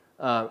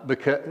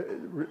because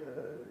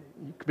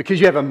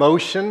you have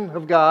emotion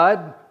of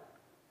God,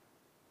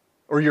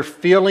 or you're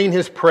feeling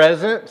His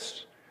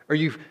presence, or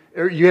you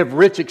have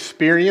rich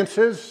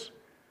experiences,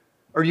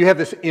 or you have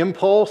this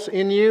impulse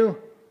in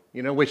you,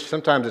 which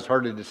sometimes it's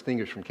hard to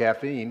distinguish from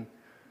caffeine.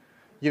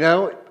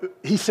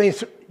 He's saying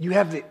you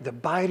have the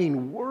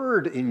abiding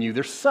word in you.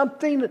 There's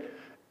something,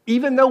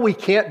 even though we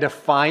can't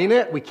define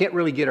it, we can't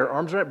really get our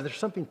arms around it, but there's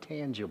something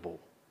tangible.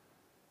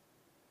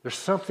 There's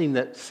something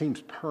that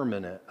seems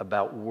permanent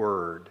about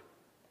word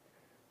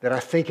that I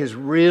think is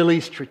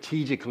really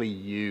strategically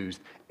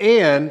used.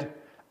 And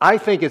I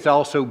think it's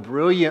also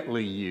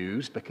brilliantly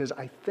used because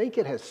I think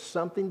it has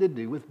something to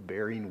do with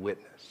bearing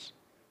witness.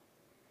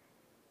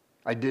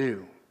 I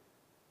do.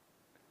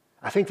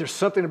 I think there's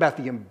something about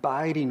the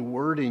abiding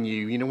word in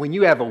you. When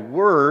you have a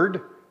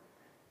word,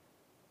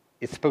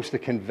 it's supposed to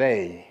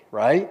convey,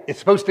 right? It's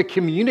supposed to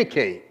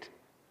communicate.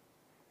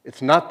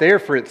 It's not there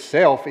for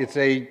itself. It's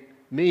a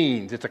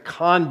means. It's a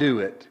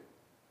conduit.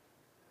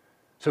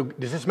 So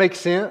does this make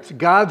sense?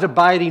 God's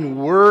abiding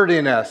word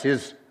in us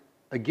is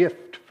a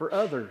gift for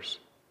others.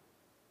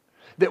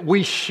 That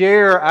we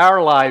share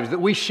our lives,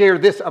 that we share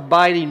this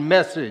abiding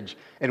message,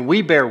 and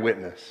we bear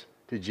witness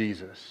to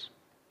Jesus.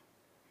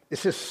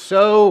 This is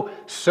so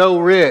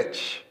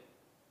rich.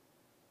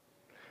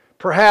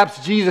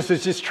 Perhaps Jesus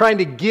is just trying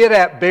to get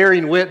at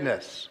bearing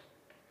witness.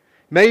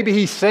 Maybe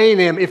He's saying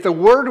to him, if the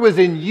word was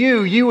in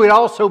you, you would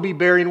also be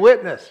bearing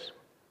witness.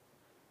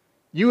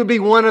 You would be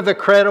one of the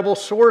credible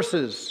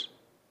sources.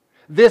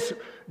 This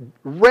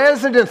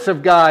residence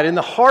of God in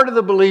the heart of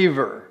the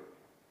believer,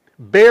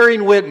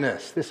 bearing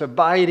witness, this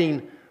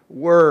abiding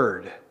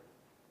word.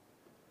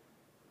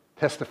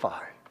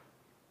 Testify.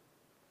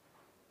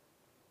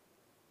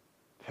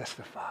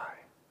 Testify.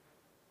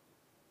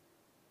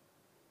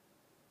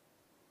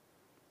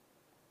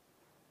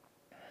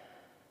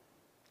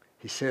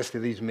 He says to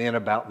these men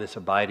about this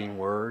abiding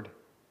word,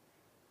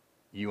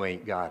 you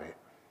ain't got it.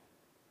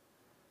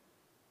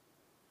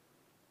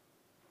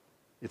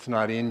 It's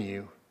not in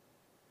you.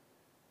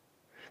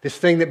 This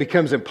thing that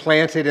becomes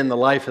implanted in the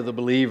life of the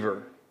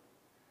believer.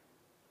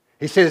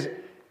 He says,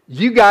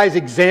 you guys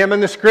examine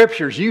the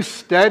Scriptures. You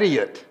study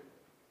it.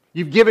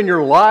 You've given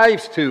your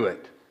lives to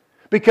it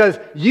because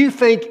you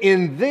think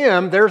in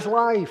them there's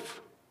life.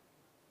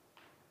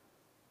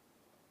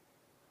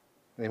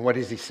 And what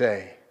does he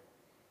say?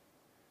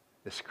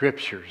 The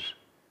Scriptures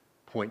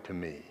point to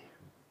me.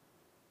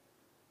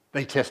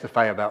 They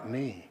testify about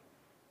me.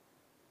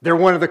 They're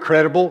one of the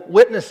credible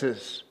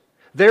witnesses.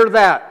 They're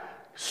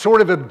that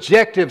sort of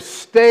objective,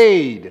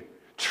 staid,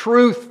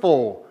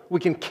 truthful, we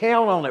can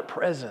count on it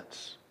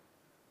presence.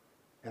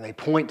 And they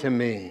point to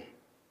me.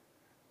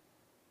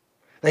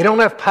 They don't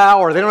have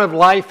power. They don't have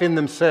life in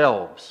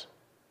themselves.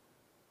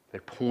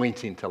 They're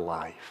pointing to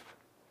life.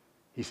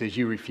 He says,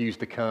 you refuse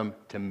to come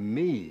to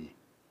me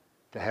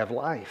to have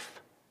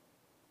life.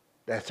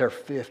 That's our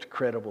fifth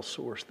credible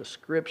source, the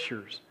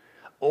Scriptures.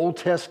 Old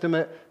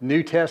Testament,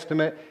 New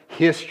Testament,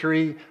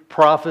 history,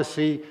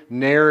 prophecy,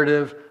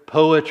 narrative,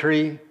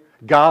 poetry,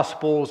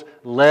 Gospels,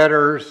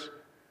 letters,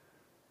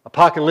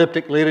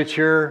 apocalyptic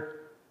literature.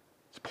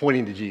 It's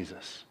pointing to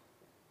Jesus.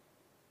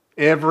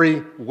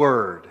 Every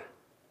word,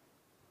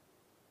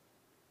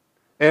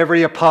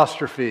 every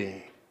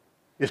apostrophe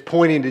is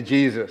pointing to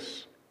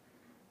Jesus.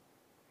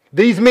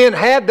 These men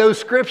had those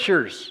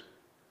Scriptures.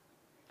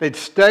 They'd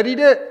studied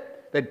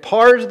it, they'd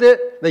parsed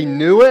it, they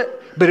knew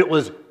it, but it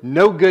was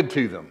no good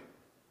to them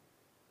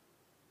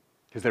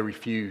because they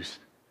refused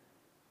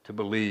to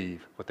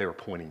believe what they were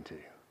pointing to.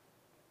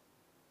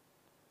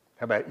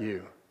 How about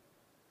you?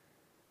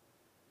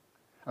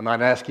 I'm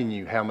not asking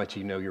you how much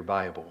you know your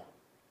Bible.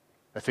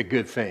 That's a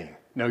good thing.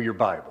 Know your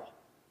Bible.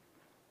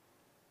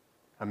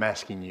 I'm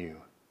asking you,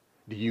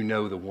 do you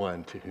know the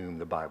one to whom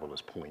the Bible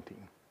is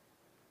pointing?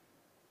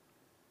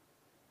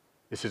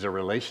 This is a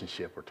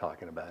relationship we're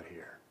talking about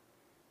here.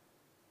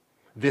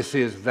 This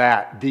is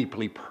that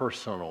deeply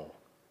personal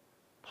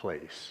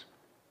place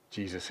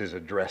Jesus is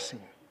addressing.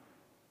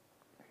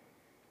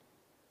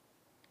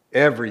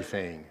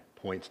 Everything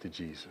points to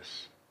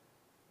Jesus.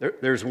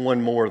 There's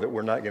one more that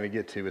we're not going to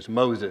get to. It's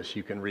Moses.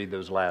 You can read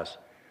those last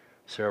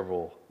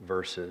several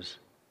verses.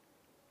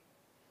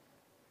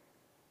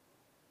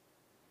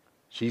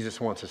 Jesus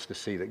wants us to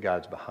see that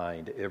God's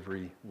behind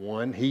every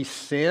one. He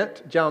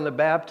sent John the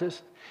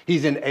Baptist.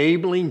 He's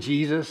enabling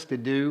Jesus to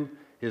do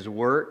his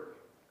work.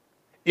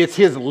 It's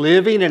his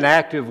living and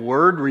active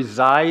word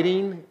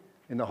residing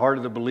in the heart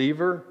of the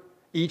believer,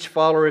 each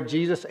follower of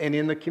Jesus, and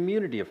in the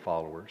community of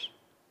followers.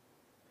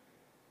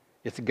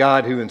 It's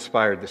God who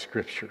inspired the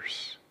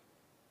Scriptures.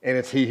 And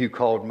it's he who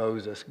called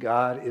Moses.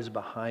 God is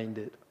behind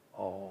it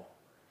all.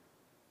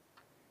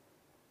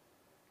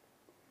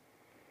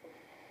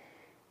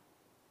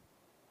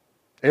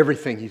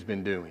 Everything he's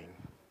been doing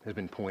has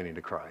been pointing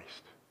to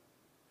Christ.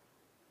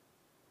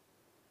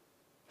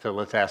 So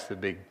let's ask the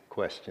big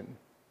question.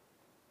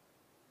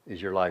 Is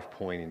your life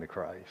pointing to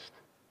Christ?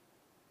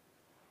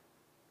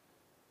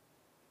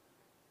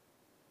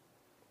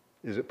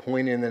 Is it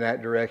pointing in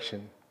that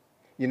direction?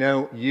 You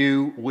know,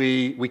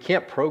 we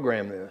can't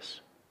program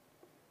this.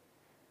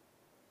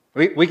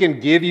 We can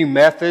give you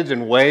methods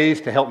and ways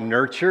to help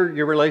nurture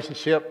your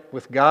relationship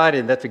with God,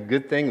 and that's a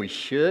good thing. We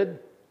should.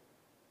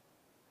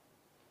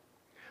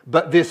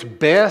 But this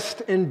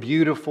best and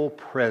beautiful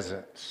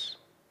presence,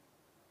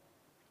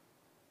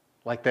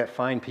 like that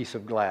fine piece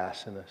of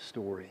glass in the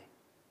story,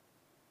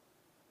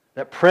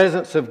 that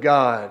presence of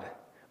God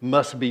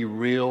must be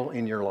real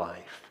in your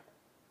life.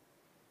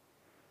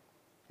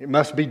 It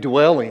must be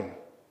dwelling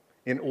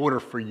in order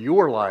for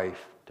your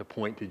life to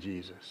point to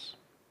Jesus.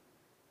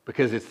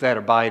 Because it's that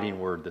abiding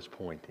word that's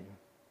pointing.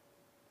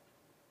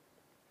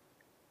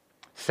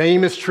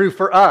 Same is true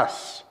for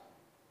us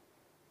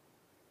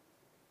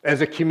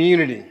as a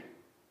community.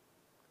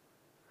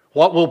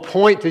 What will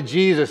point to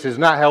Jesus is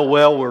not how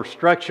well we're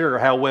structured or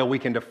how well we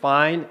can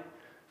define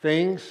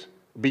things,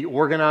 be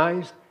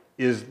organized,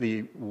 is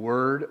the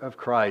word of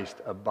Christ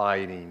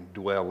abiding,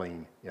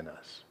 dwelling in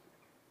us.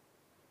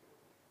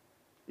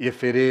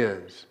 If it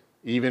is,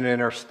 even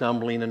in our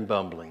stumbling and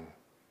bumbling,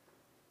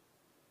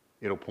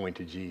 it'll point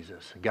to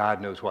Jesus.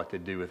 God knows what to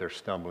do with our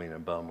stumbling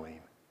and bumbling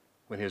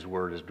when his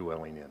word is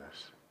dwelling in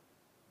us.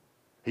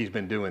 He's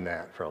been doing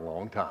that for a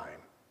long time,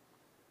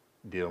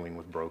 dealing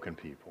with broken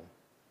people,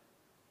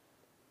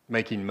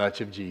 making much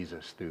of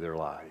Jesus through their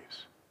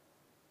lives.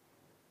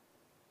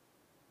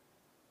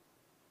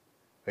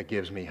 That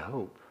gives me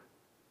hope.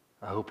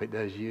 I hope it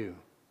does you.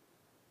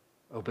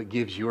 I hope it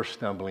gives your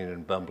stumbling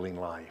and bumbling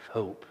life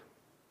hope.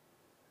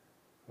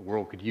 The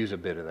world could use a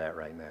bit of that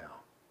right now.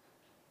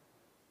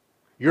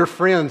 Your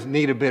friends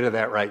need a bit of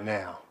that right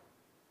now.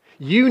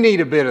 You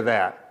need a bit of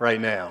that right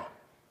now.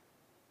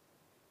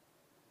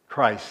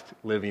 Christ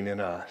living in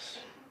us,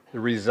 the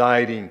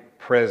residing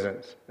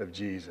presence of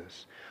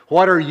Jesus.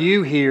 What are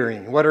you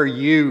hearing? What are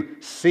you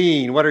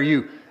seeing? What are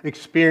you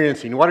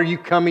experiencing? What are you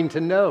coming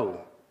to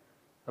know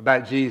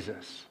about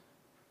Jesus?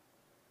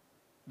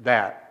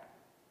 That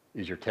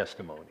is your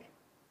testimony.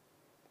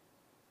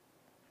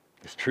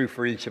 It's true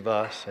for each of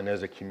us and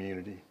as a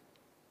community.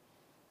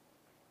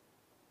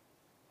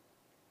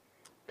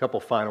 A couple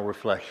final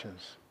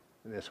reflections,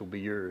 and this will be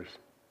yours.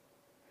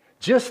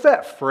 Just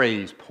that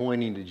phrase,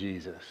 pointing to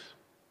Jesus,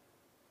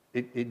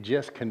 it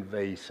just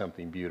conveys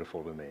something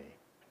beautiful to me.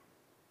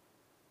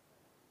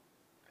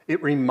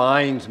 It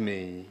reminds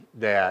me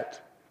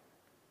that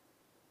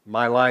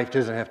my life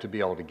doesn't have to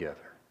be all together.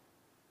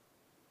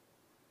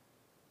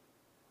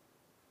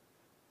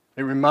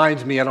 It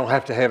reminds me I don't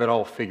have to have it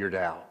all figured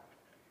out.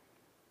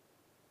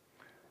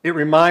 It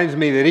reminds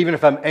me that even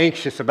if I'm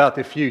anxious about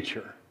the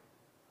future,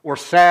 or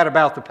sad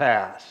about the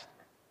past,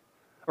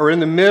 or in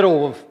the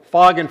middle of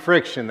fog and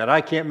friction that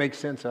I can't make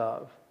sense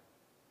of,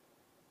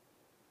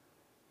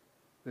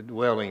 the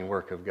dwelling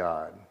work of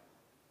God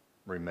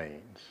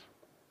remains.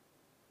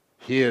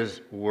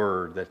 His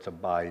word that's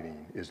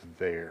abiding is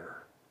there.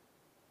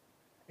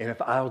 And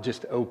if I'll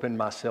just open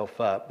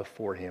myself up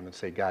before Him and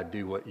say, God,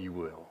 do what you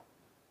will.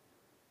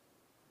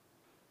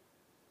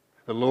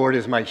 The Lord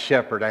is my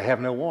shepherd. I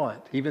have no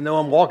want. Even though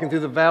I'm walking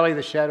through the valley of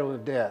the shadow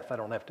of death, I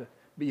don't have to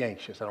be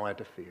anxious. I don't have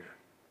to fear.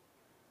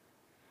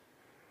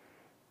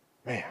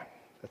 Man,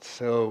 that's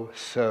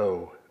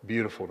so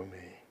beautiful to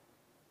me.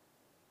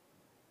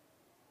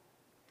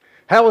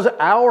 How is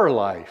our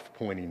life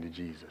pointing to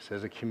Jesus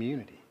as a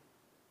community?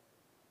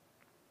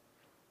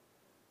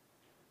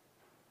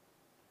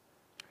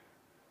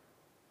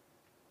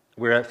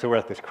 We're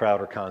at this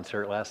Crowder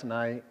concert last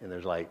night, and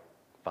there's like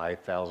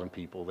 5,000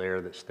 people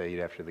there that stayed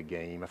after the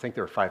game. I think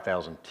there were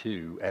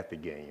 5,002 at the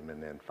game,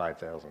 and then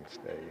 5,000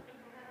 stayed.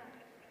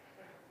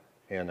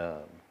 And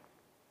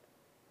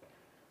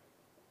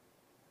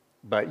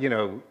but you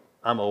know,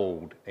 I'm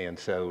old, and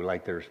so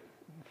like there's,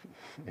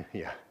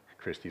 yeah,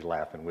 Christy's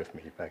laughing with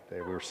me back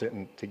there. We were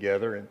sitting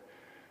together,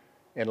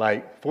 and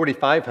like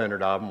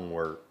 4,500 of them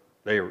were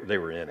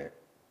in it.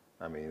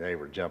 I mean, they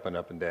were jumping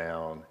up and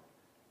down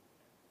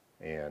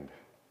and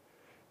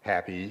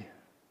happy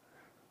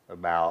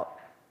about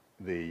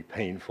the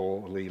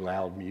painfully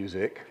loud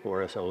music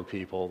for us old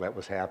people that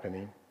was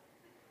happening.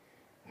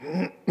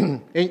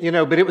 And, you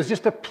know, but it was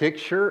just a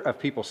picture of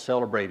people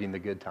celebrating the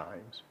good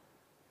times.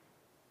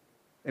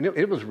 And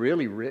it was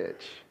really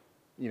rich.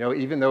 You know,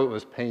 even though it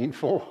was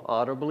painful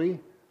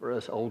audibly for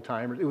us old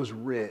timers, it was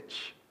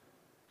rich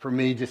for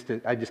me.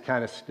 I just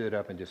kind of stood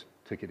up and just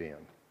took it in.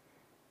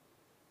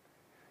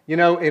 You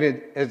know,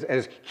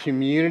 as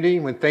community,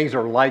 when things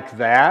are like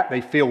that,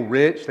 they feel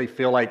rich, they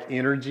feel like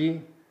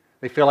energy,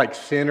 they feel like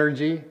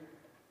synergy,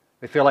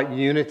 they feel like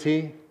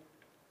unity.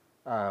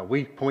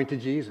 We point to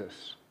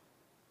Jesus.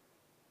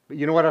 But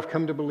you know what I've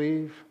come to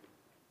believe?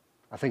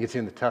 I think it's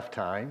in the tough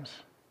times,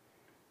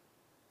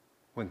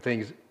 when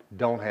things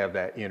don't have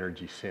that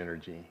energy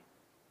synergy,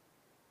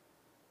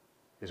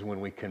 is when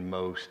we can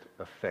most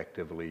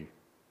effectively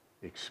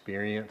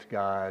experience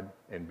God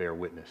and bear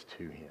witness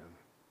to Him.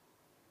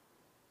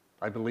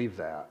 I believe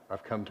that.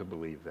 I've come to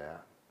believe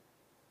that.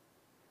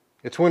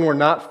 It's when we're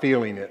not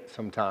feeling it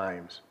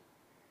sometimes,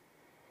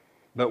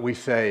 but we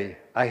say,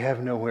 I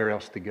have nowhere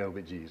else to go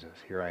but Jesus.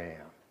 Here I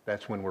am.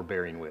 That's when we're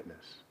bearing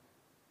witness.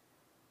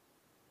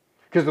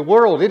 Because the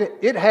world,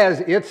 it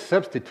has its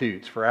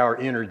substitutes for our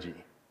energy.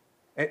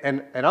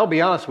 And I'll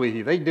be honest with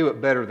you, they do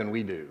it better than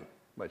we do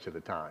much of the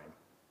time.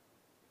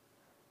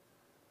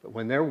 But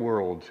when their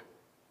world's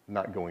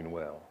not going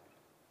well,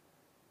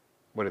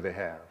 what do they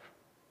have?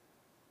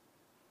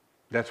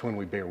 That's when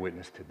we bear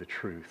witness to the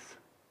truth.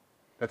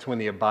 That's when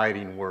the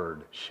abiding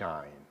word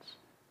shines.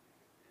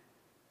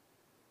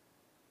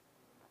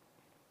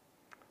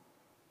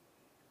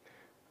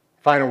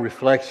 Final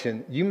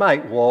reflection, you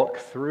might walk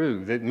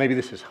through, maybe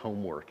this is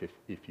homework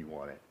if you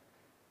want it.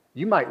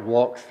 You might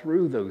walk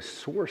through those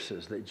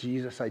sources that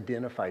Jesus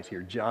identifies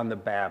here, John the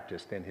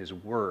Baptist and his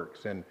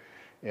works, and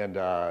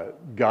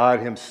God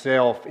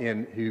Himself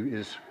who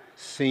is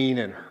seen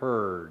and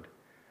heard,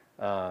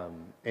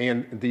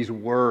 and these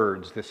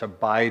words, this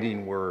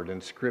abiding word in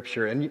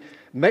Scripture. And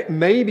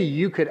maybe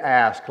you could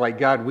ask, like,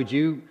 God, would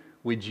you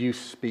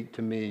speak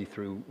to me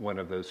through one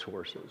of those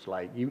sources?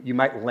 Like, you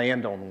might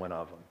land on one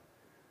of them.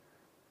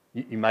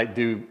 You might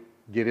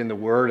get in the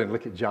Word and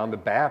look at John the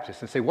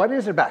Baptist and say, what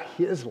is it about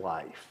his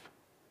life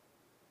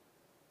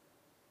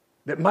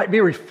that might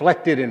be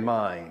reflected in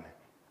mine?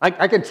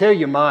 I can tell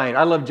you mine.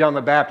 I love John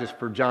the Baptist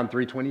for John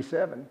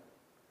 3:27,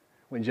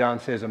 when John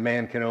says a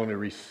man can only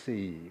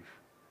receive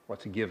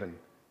what's given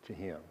to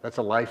him. That's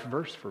a life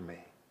verse for me.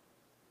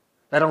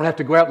 I don't have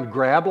to go out and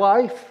grab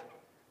life.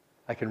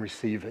 I can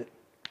receive it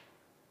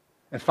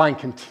and find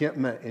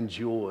contentment and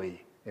joy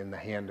in the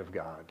hand of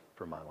God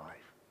for my life.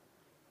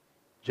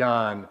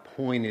 John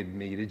pointed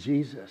me to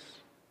Jesus.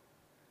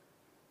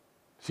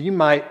 So you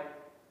might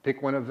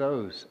pick one of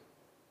those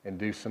and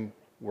do some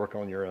work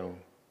on your own.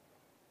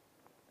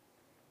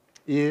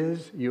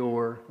 Is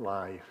your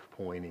life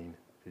pointing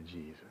to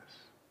Jesus?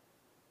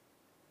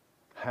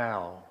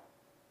 How?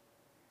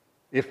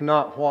 If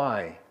not,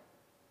 why?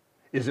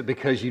 Is it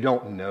because you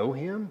don't know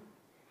Him?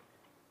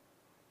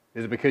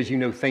 Is it because you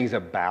know things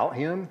about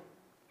Him?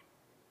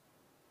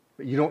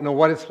 but you don't know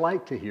what it's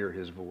like to hear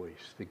his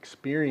voice, to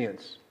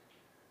experience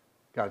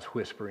God's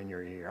whisper in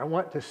your ear. I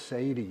want to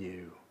say to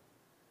you,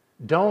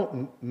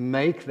 don't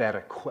make that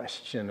a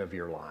question of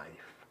your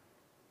life.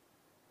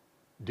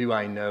 Do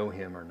I know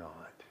him or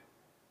not?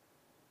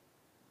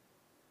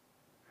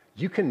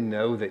 You can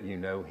know that you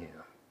know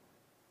him.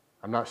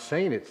 I'm not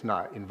saying it's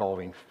not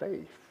involving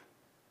faith.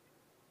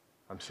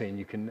 I'm saying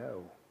you can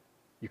know.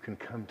 You can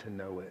come to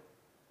know it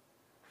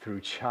through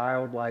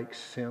childlike,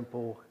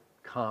 simple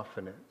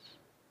confidence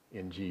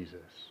in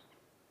Jesus.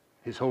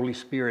 His Holy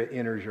Spirit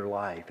enters your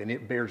life, and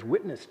it bears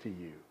witness to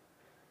you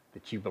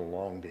that you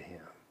belong to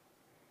him.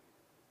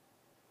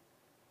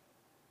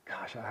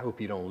 Gosh, I hope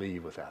you don't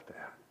leave without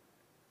that.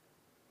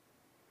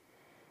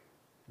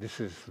 This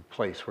is the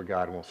place where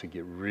God wants to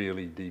get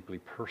really deeply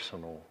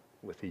personal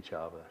with each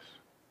of us.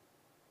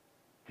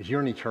 Because you're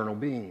an eternal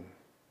being.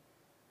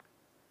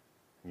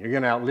 You're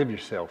going to outlive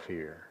yourself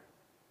here.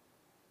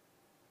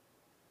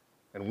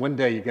 And one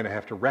day you're going to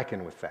have to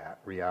reckon with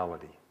that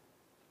reality.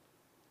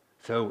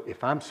 So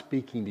if I'm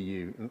speaking to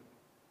you,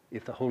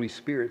 if the Holy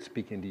Spirit's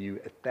speaking to you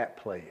at that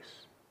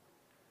place,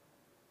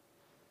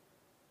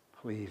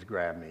 please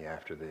grab me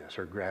after this,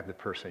 or grab the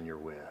person you're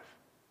with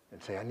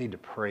and say, I need to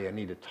pray, I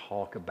need to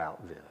talk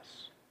about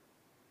this.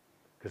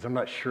 Because I'm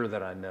not sure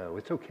that I know.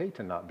 It's okay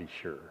to not be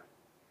sure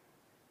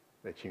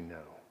that you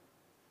know.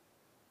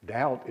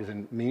 Doubt is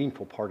a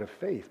meaningful part of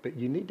faith, but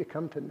you need to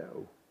come to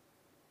know.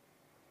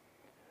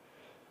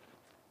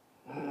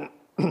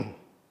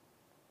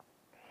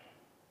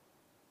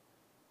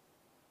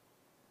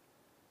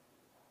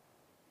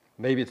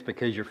 Maybe it's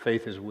because your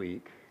faith is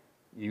weak.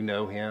 You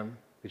know him,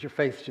 but your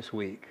faith's just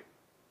weak.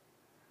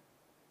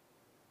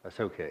 That's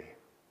okay.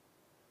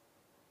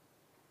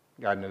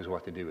 God knows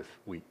what to do with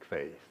weak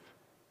faith.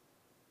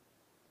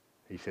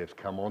 He says,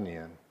 come on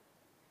in.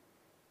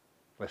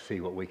 Let's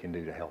see what we can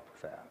do to help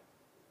with that.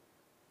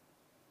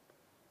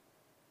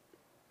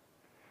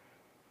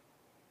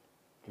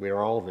 We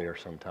are all there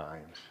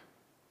sometimes,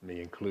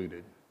 me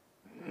included.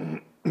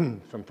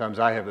 Sometimes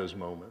I have those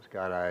moments.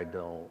 God, I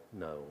don't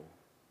know.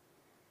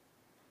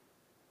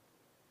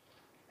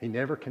 He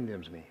never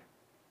condemns me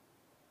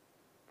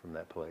from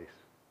that place.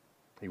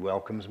 He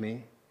welcomes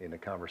me in a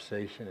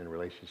conversation and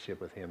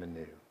relationship with him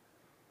anew.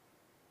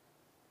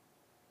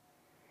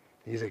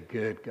 He's a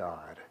good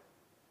God.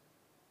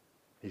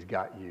 He's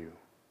got you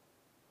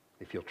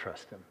if you'll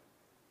trust him.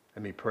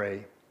 Let me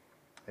pray,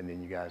 and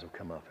then you guys will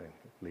come up and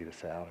lead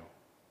us out and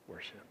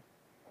worship.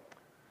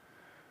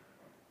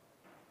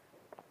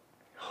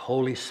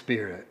 Holy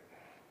Spirit,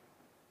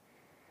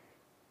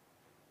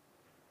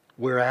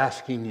 we're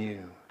asking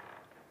you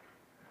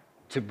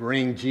to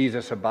bring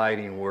Jesus'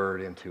 abiding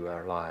word into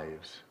our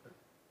lives.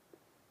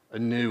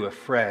 Anew,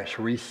 afresh,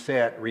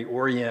 reset,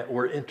 reorient,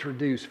 or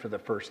introduce for the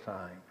first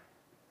time.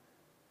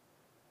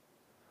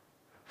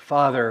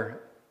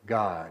 Father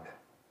God,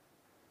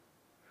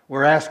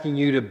 we're asking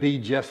you to be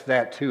just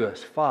that to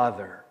us,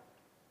 Father.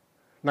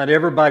 Not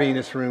everybody in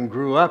this room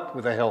grew up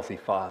with a healthy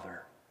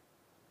father.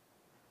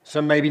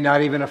 Some maybe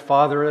not even a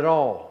father at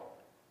all.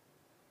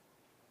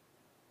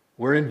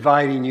 We're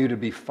inviting you to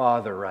be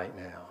Father right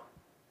now.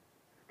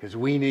 Because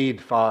we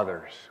need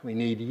fathers. We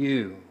need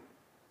you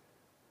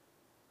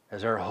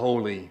as our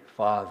Holy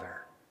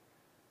Father.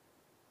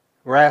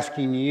 We're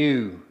asking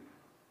you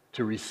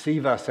to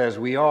receive us as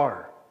we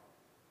are.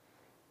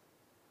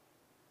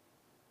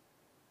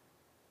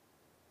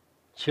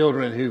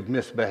 Children who've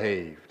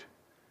misbehaved,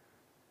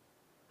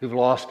 who've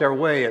lost their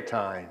way at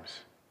times,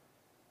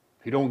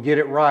 who don't get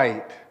it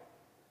right.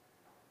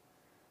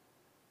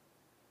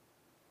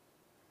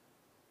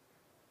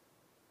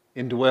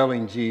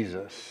 Indwelling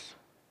Jesus.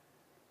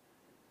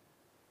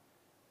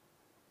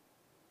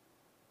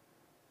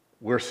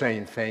 We're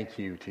saying thank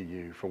you to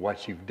you for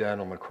what you've done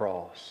on the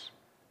cross.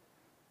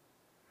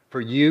 For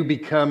you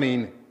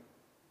becoming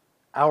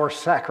our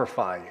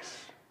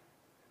sacrifice.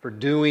 For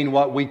doing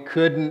what we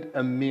couldn't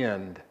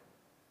amend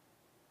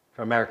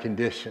from our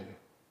condition.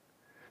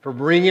 For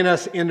bringing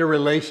us into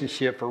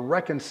relationship, for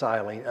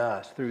reconciling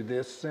us through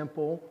this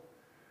simple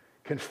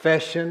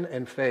confession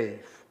and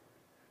faith.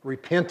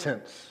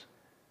 Repentance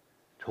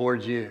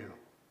towards you.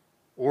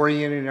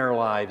 Orienting our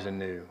lives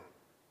anew.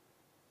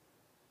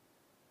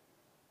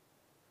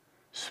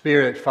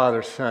 Spirit,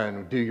 Father,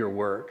 Son, do your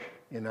work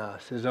in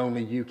us as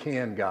only you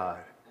can, God.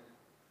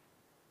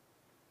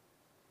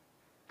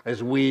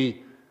 As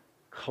we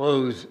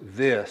close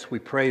this, we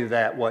pray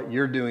that what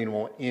you're doing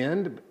will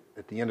end.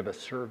 At the end of a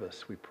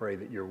service, we pray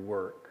that your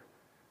work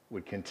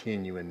would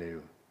continue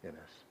anew in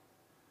us.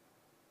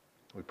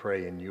 We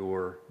pray in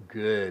your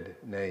good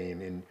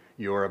name, in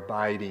your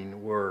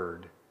abiding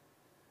word.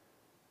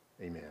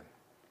 Amen.